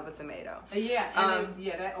acidity of a tomato. Yeah, and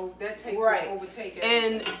that takes will overtake it.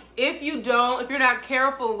 And if you're not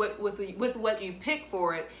careful with what you pick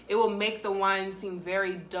for it, it will make the wine seem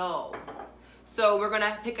very dull. So we're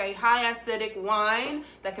gonna pick a high acidic wine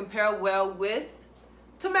that can pair well with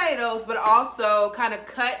tomatoes, but also kind of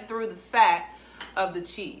cut through the fat of the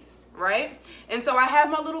cheese. Right? And so I have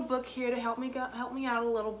my little book here to help me out a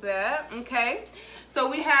little bit. Okay. So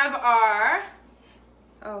we have our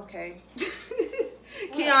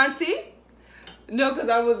Chianti. No, because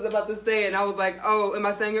I was about to say it and I was like, oh, am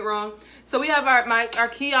I saying it wrong? So we have our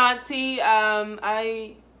Chianti.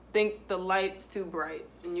 I think the light's too bright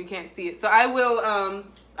and you can't see it. So I will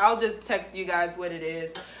I'll just text you guys what it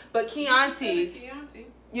is. But Chianti.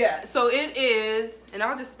 Yeah, so it is, and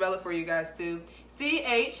I'll just spell it for you guys too.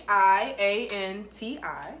 Chianti.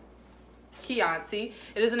 Chianti.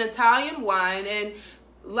 It is an Italian wine, and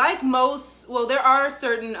like most, well, there are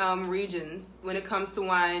certain regions when it comes to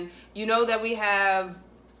wine. You know that we have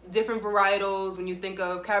different varietals. When you think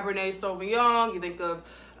of Cabernet Sauvignon, you think of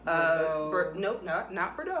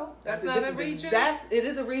not Bordeaux. That's not a region? It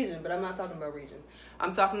is a region, but I'm not talking about region.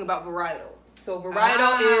 I'm talking about varietals. So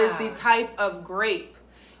varietal is the type of grape.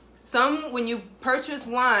 When you purchase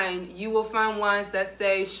wine, you will find wines that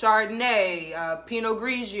say Chardonnay, Pinot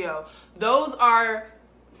Grigio. Those are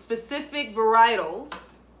specific varietals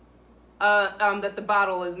that the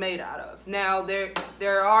bottle is made out of. Now,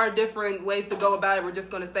 there are different ways to go about it. We're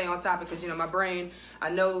just going to stay on topic because, my brain, I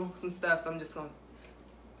know some stuff, so I'm just going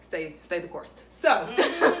to stay the course. So,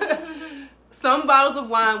 some bottles of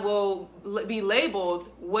wine will be labeled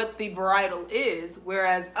what the varietal is,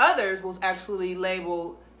 whereas others will actually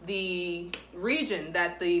label the region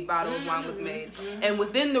that the bottle of wine was made. And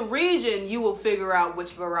within the region, you will figure out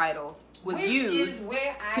which varietal was used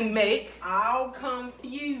to make. All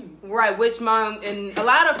confused. Right, and a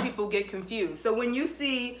lot of people get confused. So when you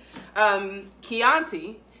see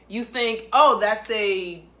Chianti, you think, oh, that's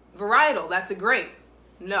a varietal, that's a grape.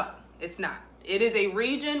 No, it's not. It is a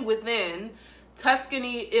region within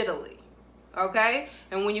Tuscany, Italy. Okay?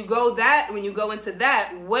 And when you go into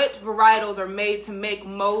that, what varietals are made to make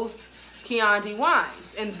most Chianti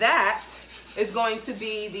wines? And that is going to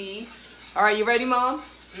be all right, you ready, Mom?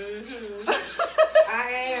 Mm-hmm.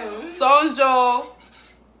 I am. Sangiovese.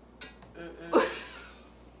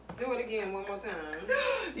 Do it again one more time.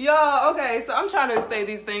 Y'all, okay, so I'm trying to say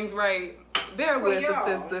these things right. Bear with y'all.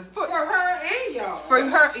 the sisters. For her and y'all. For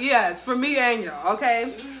her, yes, for me and y'all,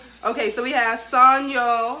 okay? Okay, so we have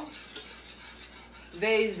Sangiovese.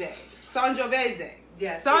 Sangiovese.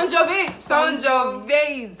 Yes. Sangiovese.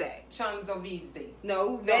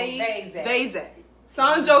 No, Vese.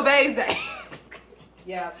 Sangiovese.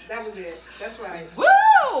 Yeah, that was it. That's right.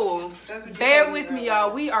 Woo! That's what Bear with me,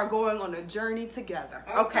 y'all. We are going on a journey together.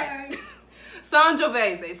 Okay.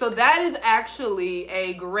 Sangiovese. So that is actually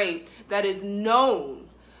a grape that is known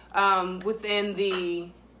within the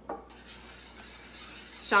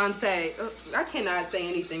Chianti. I cannot say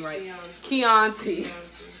anything right. Chianti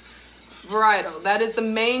varietal. That is the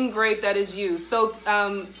main grape that is used. So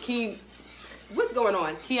what's going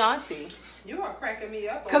on? Chianti. You are cracking me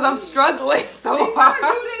up. Because I'm struggling so hard.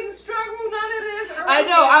 Because you didn't struggle none of this earlier. I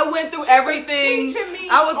know. I went through everything.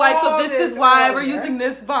 I was like, so this is why we're using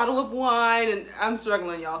this bottle of wine. And I'm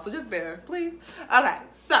struggling, y'all. So just bear, please. Okay.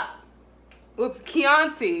 So with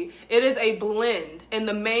Chianti, it is a blend. And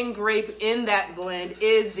the main grape in that blend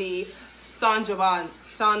is the Sangiovese.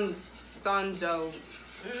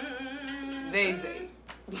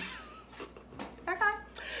 Okay.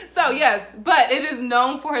 So yes, but it is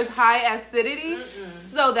known for its high acidity.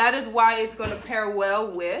 So that is why it's going to pair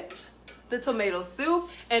well with the tomato soup,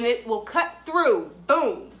 and it will cut through,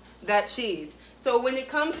 boom, that cheese. So when it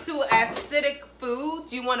comes to acidic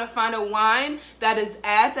foods, you want to find a wine that is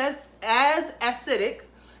as acidic,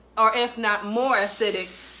 or if not more acidic,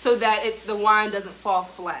 so that the wine doesn't fall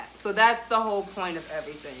flat. So that's the whole point of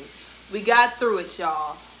everything. We got through it,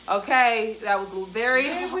 y'all. Okay, that was very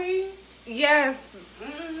yes.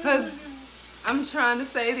 Because I'm trying to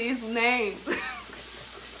say these names.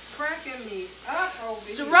 Cracking me up over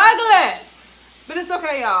Struggling. But it's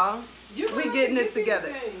okay, y'all. We getting it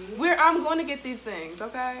together. I'm going to get these things,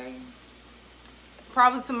 okay?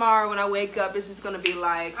 Probably tomorrow when I wake up, it's just going to be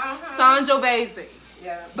like Sangiovese.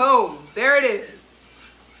 Yeah. Boom. There it is.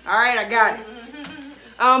 All right, I got it.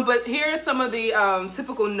 But here are some of the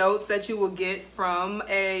typical notes that you will get from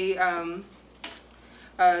a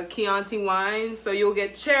Chianti wine. So you'll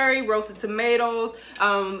get cherry, roasted tomatoes,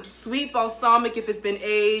 sweet balsamic if it's been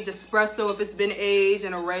aged, espresso if it's been aged,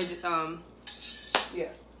 and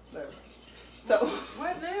yeah. So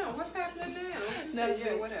what now? What's happening now? Nothing.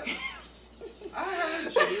 Yeah, whatever. I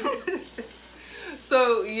heard you.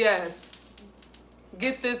 So yes,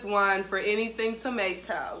 get this wine for anything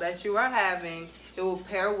tomato that you are having. It will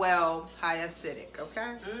pair well, high acidic.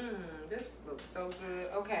 Okay. This looks so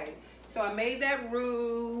good. Okay. So I made that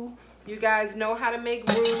roux. You guys know how to make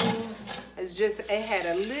roux. It had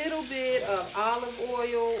a little bit of olive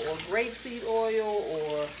oil or grapeseed oil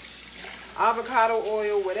or avocado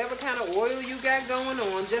oil, whatever kind of oil you got going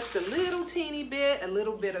on. Just a little teeny bit,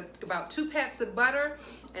 of about 2 pats of butter,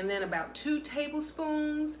 and then about 2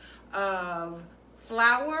 tablespoons of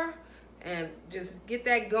flour. And just get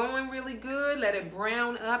that going really good. Let it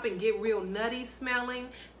brown up and get real nutty smelling.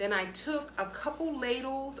 Then I took a couple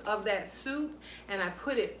ladles of that soup and I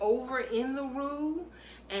put it over in the roux,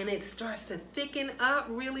 and it starts to thicken up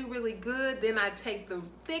really, really good. Then I take the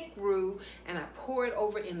thick roux and I pour it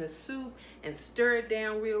over in the soup and stir it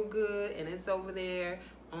down real good, and it's over there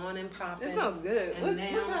on and popping. It smells good. And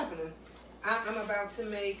What's happening? I'm about to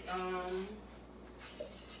make,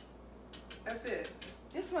 that's it.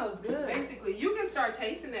 It smells good. Basically, you can start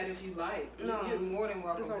tasting that if you like. No, you're more than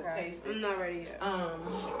welcome to taste it. I'm not ready yet.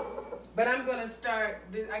 But I'm gonna start.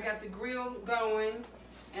 I got the grill going,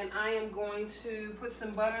 and I am going to put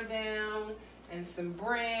some butter down and some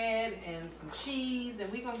bread and some cheese,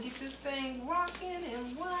 and we're gonna get this thing rocking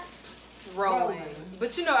and rolling. But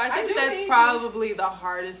I think that's probably the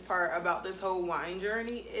hardest part about this whole wine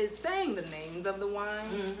journey is saying the names of the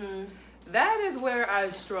wine. That is where I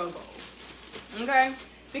struggle. Okay,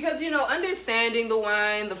 Because, understanding the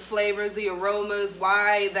wine, the flavors, the aromas,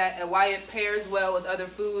 why it pairs well with other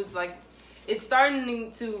foods, like, it's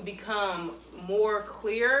starting to become more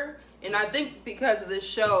clear. And I think because of this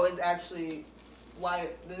show is actually why,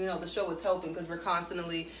 the show is helping, because we're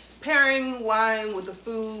constantly pairing wine with the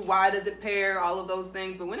food. Why does it pair? All of those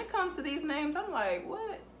things. But when it comes to these names, I'm like,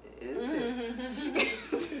 what is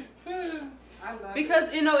it? I love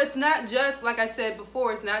because, it's not just, like I said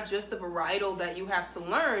before, it's not just the varietal that you have to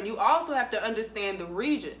learn. You also have to understand the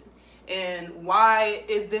region. And why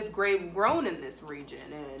is this grape grown in this region?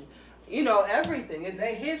 And, everything. It's the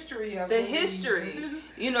history of the history.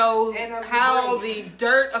 And how the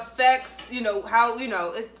dirt affects, how,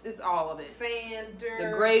 it's all of it. Sand, dirt. The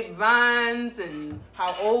grapevines and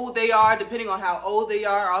how old they are, depending on how old they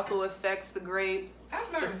are, also affects the grapes.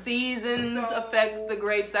 The seasons affects the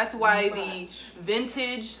grapes. That's why the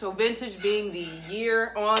vintage, so vintage being the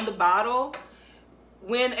year on the bottle,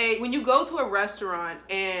 when you go to a restaurant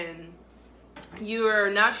and you're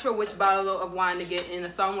not sure which bottle of wine to get, and a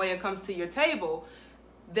sommelier comes to your table,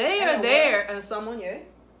 they are there, and a sommelier,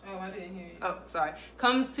 oh, I didn't hear you. Oh, sorry.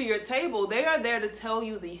 Comes to your table, they are there to tell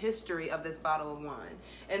you the history of this bottle of wine.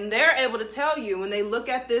 And they're able to tell you, when they look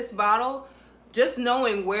at this bottle, just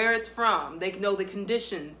knowing where it's from, they know the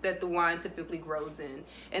conditions that the wine typically grows in.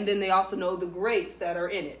 And then they also know the grapes that are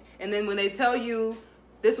in it. And then when they tell you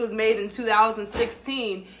this was made in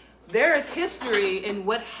 2016, there is history in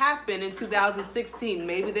what happened in 2016.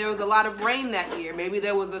 Maybe there was a lot of rain that year. Maybe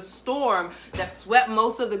there was a storm that swept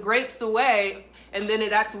most of the grapes away. And then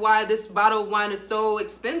that's why this bottle of wine is so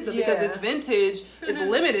expensive, because its vintage is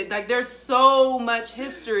limited. Like, there's so much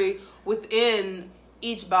history within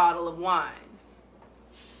each bottle of wine.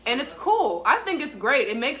 And it's cool. I think it's great.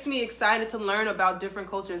 It makes me excited to learn about different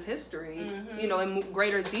cultures' history, in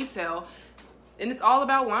greater detail. And it's all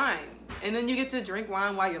about wine. And then you get to drink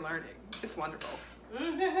wine while you're learning. It's wonderful.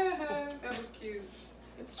 That was cute.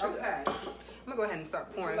 It's true. Okay. I'm going to go ahead and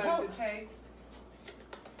start pouring. Would you like to taste?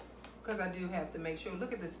 Because I do have to make sure.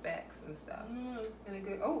 Look at the specs and stuff. And it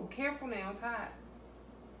good. Oh, careful now. It's hot.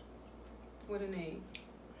 What do you need?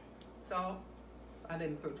 Salt? I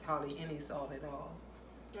didn't put hardly any salt at all.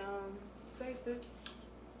 Taste it.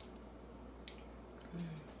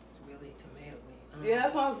 It's really tomatoey. Yeah,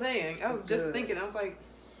 that's what I was saying. I was It's just good. thinking. I was like,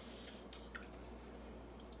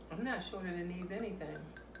 I'm not sure that it needs anything.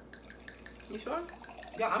 you sure?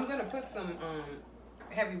 Yeah, I'm gonna put some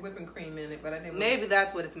heavy whipping cream in it, but I didn't. Maybe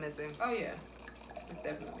that's what it's missing. Oh yeah, it's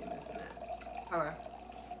definitely missing that. Okay.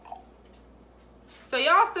 So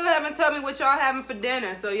y'all still haven't told me what y'all having for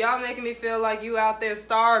dinner. So y'all making me feel like you out there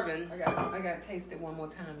starving. I got to taste it one more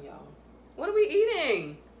time, y'all. What are we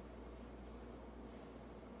eating?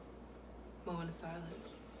 Moment of silence.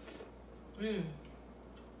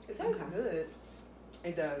 It tastes good.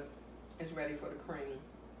 It does. It's ready for the cream.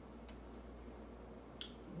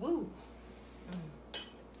 Woo. It's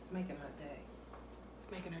making my day. It's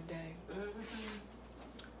making her day.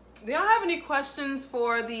 Do y'all have any questions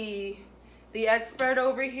for the expert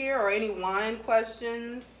over here, or any wine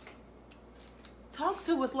questions? Talk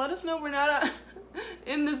to us. Let us know we're not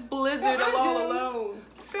in this blizzard all alone.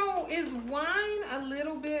 So is wine a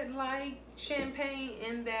little bit like champagne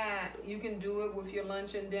in that you can do it with your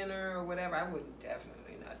lunch and dinner or whatever? I would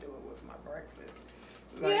definitely not do it with my breakfast.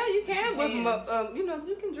 Yeah, you can.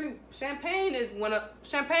 You can drink champagne.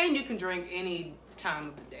 Champagne you can drink any time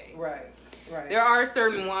of the day. Right. There are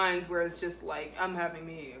certain wines where it's just like, I'm having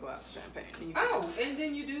me a glass of champagne. And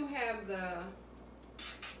then you do have the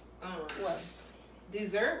what?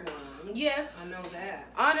 Dessert wine. Yes. I know that.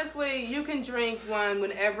 Honestly, you can drink wine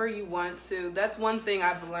whenever you want to. That's one thing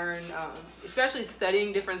I've learned, especially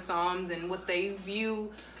studying different Psalms and what they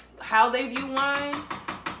view, how they view wine.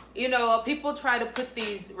 People try to put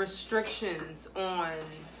these restrictions on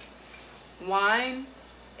wine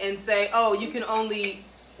and say, oh, you can only,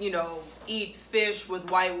 eat fish with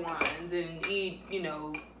white wines and eat,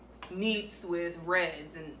 meats with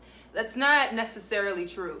reds, and that's not necessarily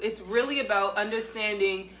true. It's really about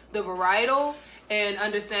understanding the varietal and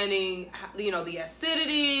understanding, the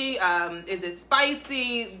acidity. Is it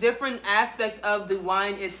spicy? Different aspects of the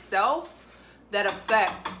wine itself that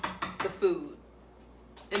affect the food,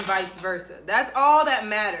 and vice versa. That's all that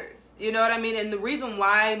matters. You know what I mean? And the reason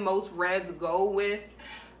why most reds go with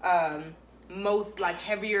most like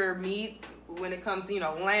heavier meats when it comes to,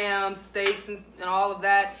 lamb, steaks, and all of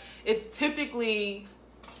that, it's typically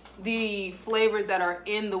the flavors that are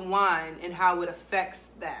in the wine and how it affects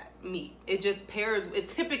that meat. It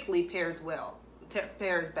typically pairs well,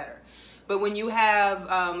 pairs better. But when you have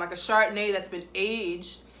like a Chardonnay that's been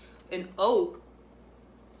aged in oak,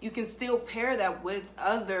 you can still pair that with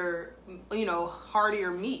other,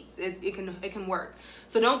 heartier meats. It can work.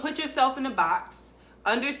 So don't put yourself in a box.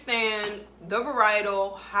 Understand the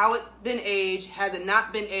varietal, how it's been aged, has it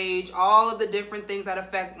not been aged, all of the different things that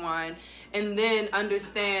affect wine, and then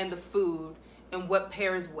understand the food and what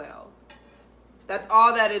pairs well. That's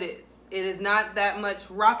all that it is. It is not that much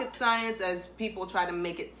rocket science as people try to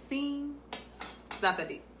make it seem. It's not that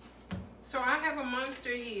deep. So I have a Munster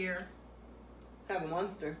here. Have a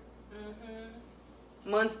Munster. Mm-hmm.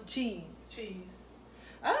 Munster cheese. Cheese.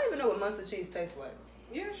 I don't even know what Munster cheese tastes like.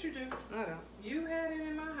 Yes, you do. I don't. You had it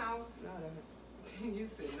in my house. No, I don't. You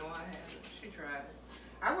said, no, I haven't. She tried it.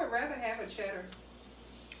 I would rather have a cheddar.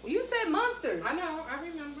 Well, you said Munster. I know, I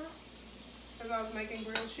remember. Because I was making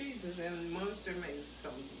grilled cheeses, and Munster makes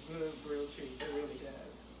some good grilled cheese. It really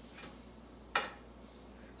does.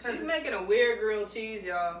 She's making a weird grilled cheese,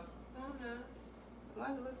 y'all. Oh, no. Why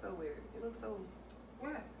does it look so weird? It looks so...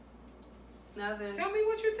 What? Nothing. Tell me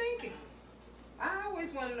what you're thinking. I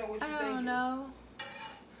always want to know what you're thinking. I don't know.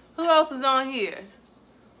 Who else is on here?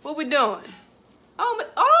 What we doing? Oh,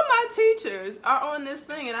 but all my teachers are on this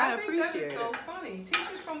thing, and I appreciate think that is it. so funny.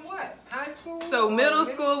 Teachers from what? High school? So or middle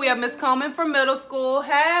school, we have Miss Coleman from middle school.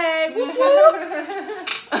 Hey, whoop,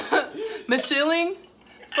 whoop. Miss Schilling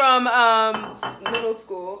from middle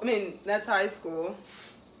school. I mean, that's high school.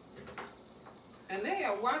 And they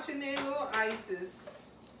are watching their little Isis.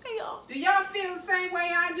 Hey, y'all. Do y'all feel the same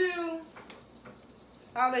way I do?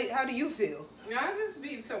 How do you feel? I just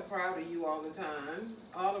be so proud of you all the time.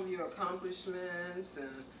 All of your accomplishments and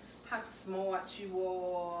how smart you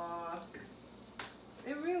are.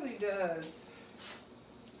 It really does.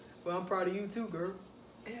 Well, I'm proud of you too, girl.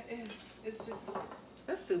 It is. It's just,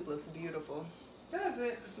 This soup looks beautiful. does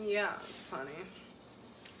it? Yes, honey.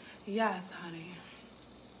 Yes, honey.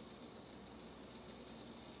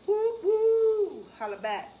 Woo woo. Holla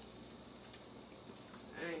back.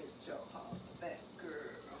 Ain't your holler back,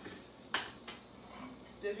 girl.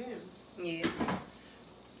 Did you? Yes.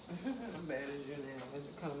 I'm bad as you now as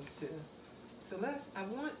it comes to. So I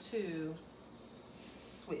want to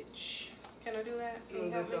switch. Can I do that? Can you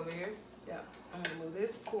Move help this me? over here. Yeah. I'm going to move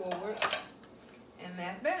this forward and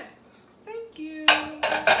that back. Thank you.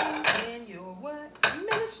 And your what?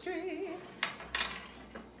 Ministry.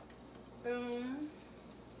 Boom.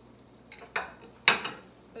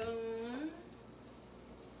 Boom.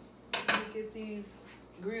 Get these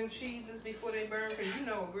grilled cheeses before they burn, because you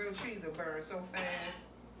know a grilled cheese will burn so fast.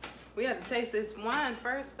 We have to taste this wine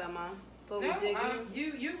first, though, Mom. Before we dig in.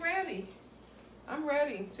 You ready? I'm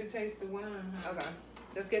ready to taste the wine. Okay.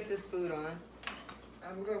 Let's get this food on.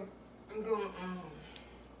 I'm going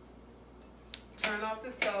turn off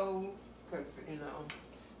the stove, because,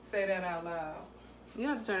 say that out loud. You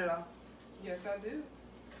don't have to turn it off. Yes, I do.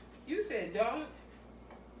 You said don't.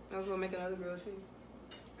 I was going to make another grilled cheese.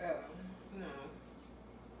 Oh, no.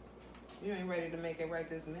 You ain't ready to make it right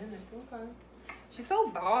this minute. Okay. She's so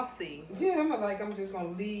bossy. Yeah, I'm just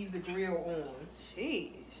going to leave the grill on.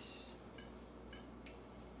 Sheesh.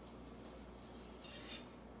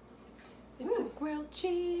 It's a grilled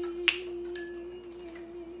cheese.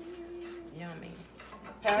 Yummy.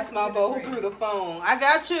 Pass my bowl through the phone. I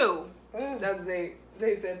got you. Ooh. That's what they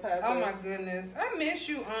said pass Oh her. my goodness. I miss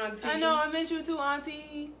you, Auntie. I know, I miss you too,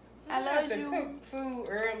 Auntie. I have love to you. cook food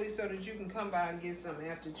early so that you can come by and get some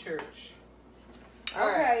after church. All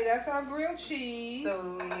Okay, right. that's our grilled cheese.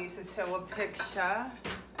 So we need to show a picture.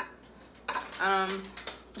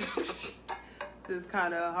 This is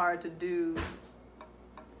kind of hard to do.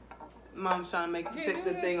 Mom's trying to make Yeah, do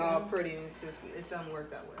the this thing all one. pretty, and it doesn't work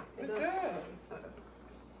that way. It does.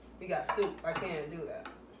 We got soup. I can't do that.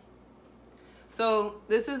 So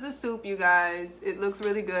this is the soup, you guys. It looks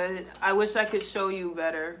really good. I wish I could show you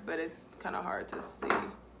better, but it's kind of hard to see.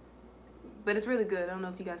 But it's really good. I don't know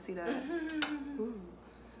if you guys see that. Ooh.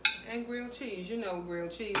 And grilled cheese. You know what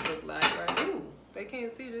grilled cheese look like, right? Ooh, they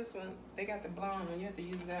can't see this one. They got the blonde one. You have to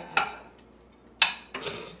use that one.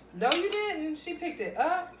 No, you didn't. She picked it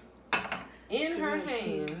up in her Grilled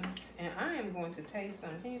cheese. hands. And I am going to taste some.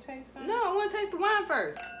 Can you taste some? No, I want to taste the wine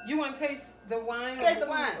first. You want to taste the wine Taste or the food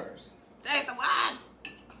wine. first? Taste the wine.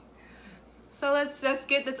 So let's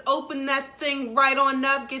open that thing right on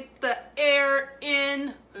up. Get the air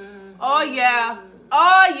in. Mm-hmm. Oh yeah.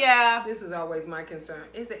 Oh yeah. This is always my concern.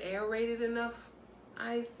 Is it aerated enough,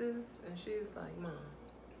 Isis? And she's like, Mom,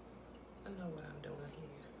 I know what I'm doing here.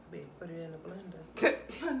 I better put it in the blender.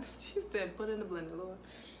 She said, "Put it in the blender, Lord."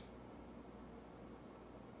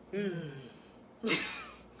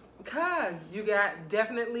 Cause you got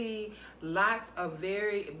definitely lots of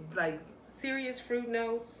very serious fruit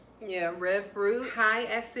notes. Yeah, red fruit. High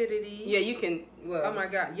acidity. Yeah, you can. Well, Oh my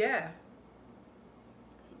God, yeah.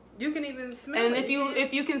 You can even smell and it.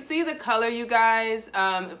 if you can see the color, you guys,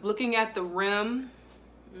 looking at the rim,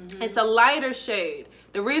 it's a lighter shade.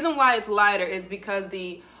 The reason why it's lighter is because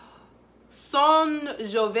the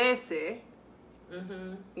Sangiovese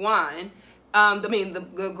wine,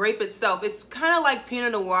 the grape itself, it's kind of like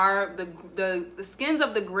Pinot Noir. The skins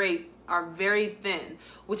of the grape are very thin,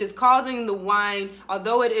 which is causing the wine,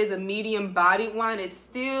 although it is a medium bodied wine, it's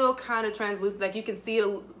still kind of translucent. Like you can see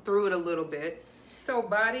it through it a little bit. So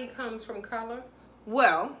body comes from color?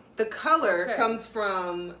 Well, the color Okay. comes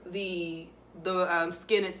from the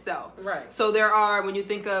skin itself. Right. So there are, when you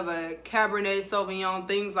think of a Cabernet Sauvignon,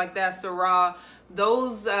 things like that, Syrah,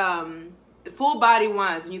 those the full body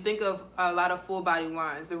wines, when you think of a lot of full body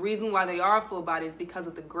wines, the reason why they are full body is because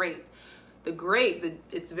of the grape. The grape,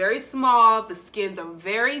 it's very small, the skins are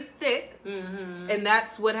very thick, and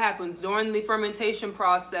that's what happens during the fermentation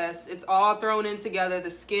process. It's all thrown in together, the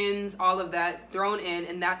skins, all of that's thrown in,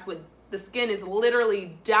 and that's what the skin is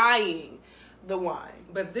literally dyeing the wine.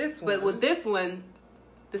 But with this one,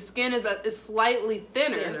 the skin is slightly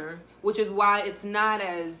thinner, which is why it's not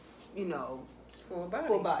as, it's full body.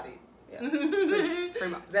 full body. Yeah. Pretty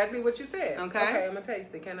much. Exactly what you said. Okay. I'm gonna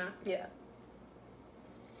taste it. Can I? Yeah.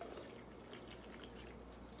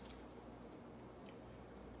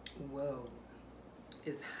 Whoa.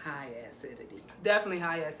 It's high acidity. Definitely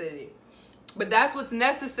high acidity. But that's what's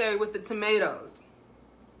necessary with the tomatoes.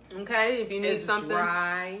 Okay? If you need It's something.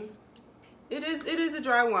 dry, It is a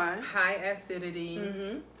dry wine. high acidity,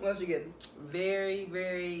 What else you getting? very,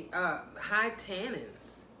 very high tannins.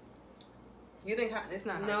 You think it's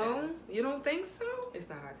not high No, tannins? you don't think so? It's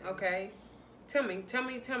not high tannins. Okay. Tell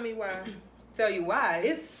me why. Tell you why.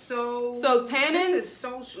 It's so tannins. This is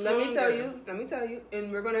so strong. Let me tell you.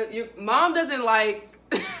 And your mom doesn't like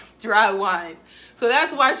dry wines. So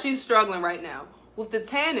that's why she's struggling right now. With the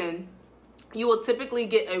tannin, you will typically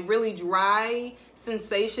get a really dry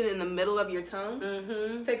sensation in the middle of your tongue.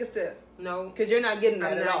 Take a sip. No, Because you're not getting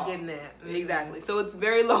that I'm at not all. getting that. Exactly. So it's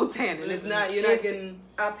very low tannin. It's not, you're not It's getting,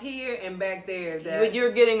 up here and back there. but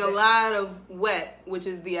you're getting a lot of wet, which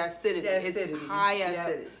is the acidity. The acidity. It's high Yep.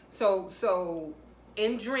 acidity. So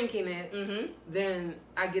in drinking it, then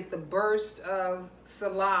I get the burst of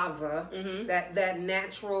saliva, that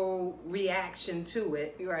natural reaction to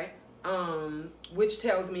it, You're right. which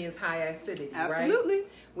tells me it's high acidity, Absolutely. right?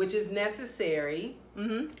 Which is necessary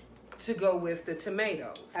to go with the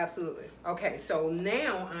tomatoes. Absolutely. Okay, so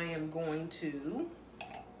now I am going to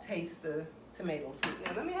taste the tomato soup.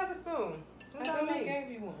 Now let me have a spoon. I thought I gave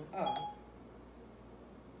you one. Oh.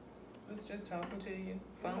 It's just talking to you.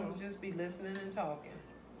 Phones just be listening and talking.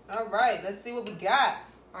 All right, let's see what we got.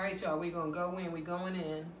 All right, y'all. We're going to go in. We're going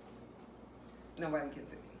in. Nobody can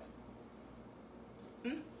see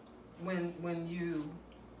me. When you...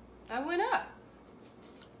 I went up.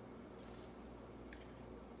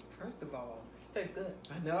 First of all... Tastes good.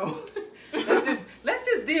 I know. let's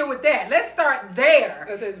just deal with that. Let's start there.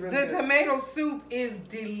 That tastes really the good. tomato soup is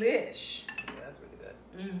delish. Yeah, that's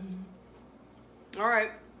really good. All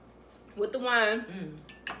right. With the wine.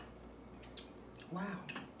 Wow.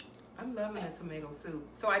 I'm loving the tomato soup.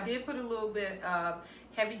 So I did put a little bit of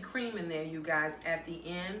heavy cream in there, you guys, at the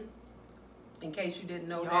end. In case you didn't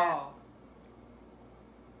know that. Y'all.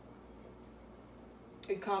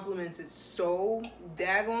 It complements it so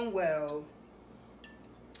daggone well.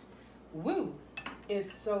 Woo.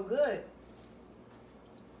 It's so good.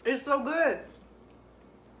 It's so good.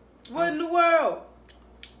 What in the world?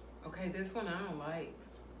 Okay, this one I don't like.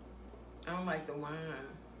 I don't like the wine.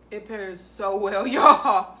 It pairs so well,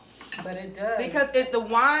 y'all. But it does. Because the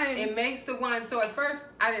wine, it makes the wine. So at first,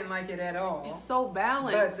 I didn't like it at all. it's so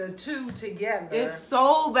balanced. But the two together. It's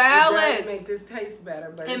so It balanced. does make this taste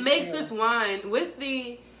better. But It makes this wine with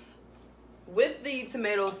the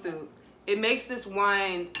tomato soup. It makes this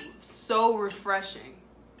wine so refreshing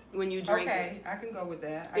when you drink it. Okay, I can go with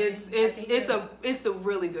that. It's a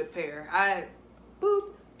really good pair.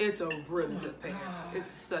 It's a really good pair. God. It's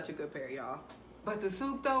such a good pair, y'all. But the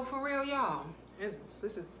soup, though, for real, y'all. This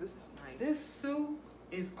is nice. This soup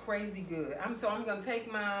is crazy good. I'm gonna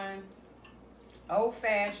take mine old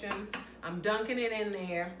fashioned. I'm dunking it in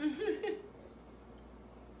there.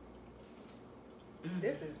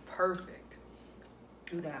 This is perfect.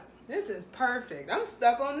 Do that. This is perfect. I'm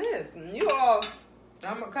stuck on this. You all.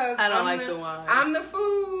 Because I don't like the wine. I'm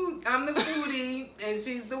the foodie, and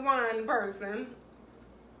she's the wine person.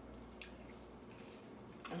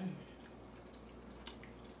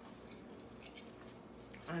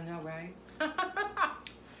 I know, right?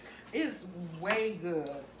 It's way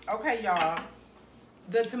good. Okay, y'all.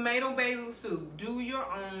 The tomato basil soup. Do your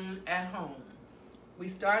own at home. We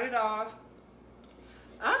started off.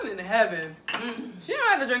 I'm in heaven. She don't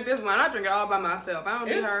have to drink this one. I drink it all by myself. I don't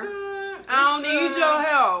need her. Good. I don't need your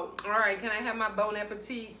help. All right, can I have my bon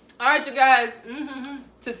appetit? All right, you guys.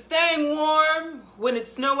 To staying warm when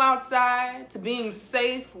it's snow outside, to being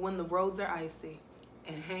safe when the roads are icy,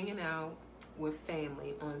 and hanging out with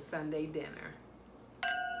family on Sunday dinner.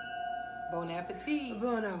 Bon appetit.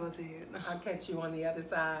 Bon appetit. I'll catch you on the other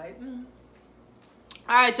side.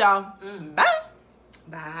 All right, y'all. Bye.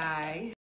 Bye.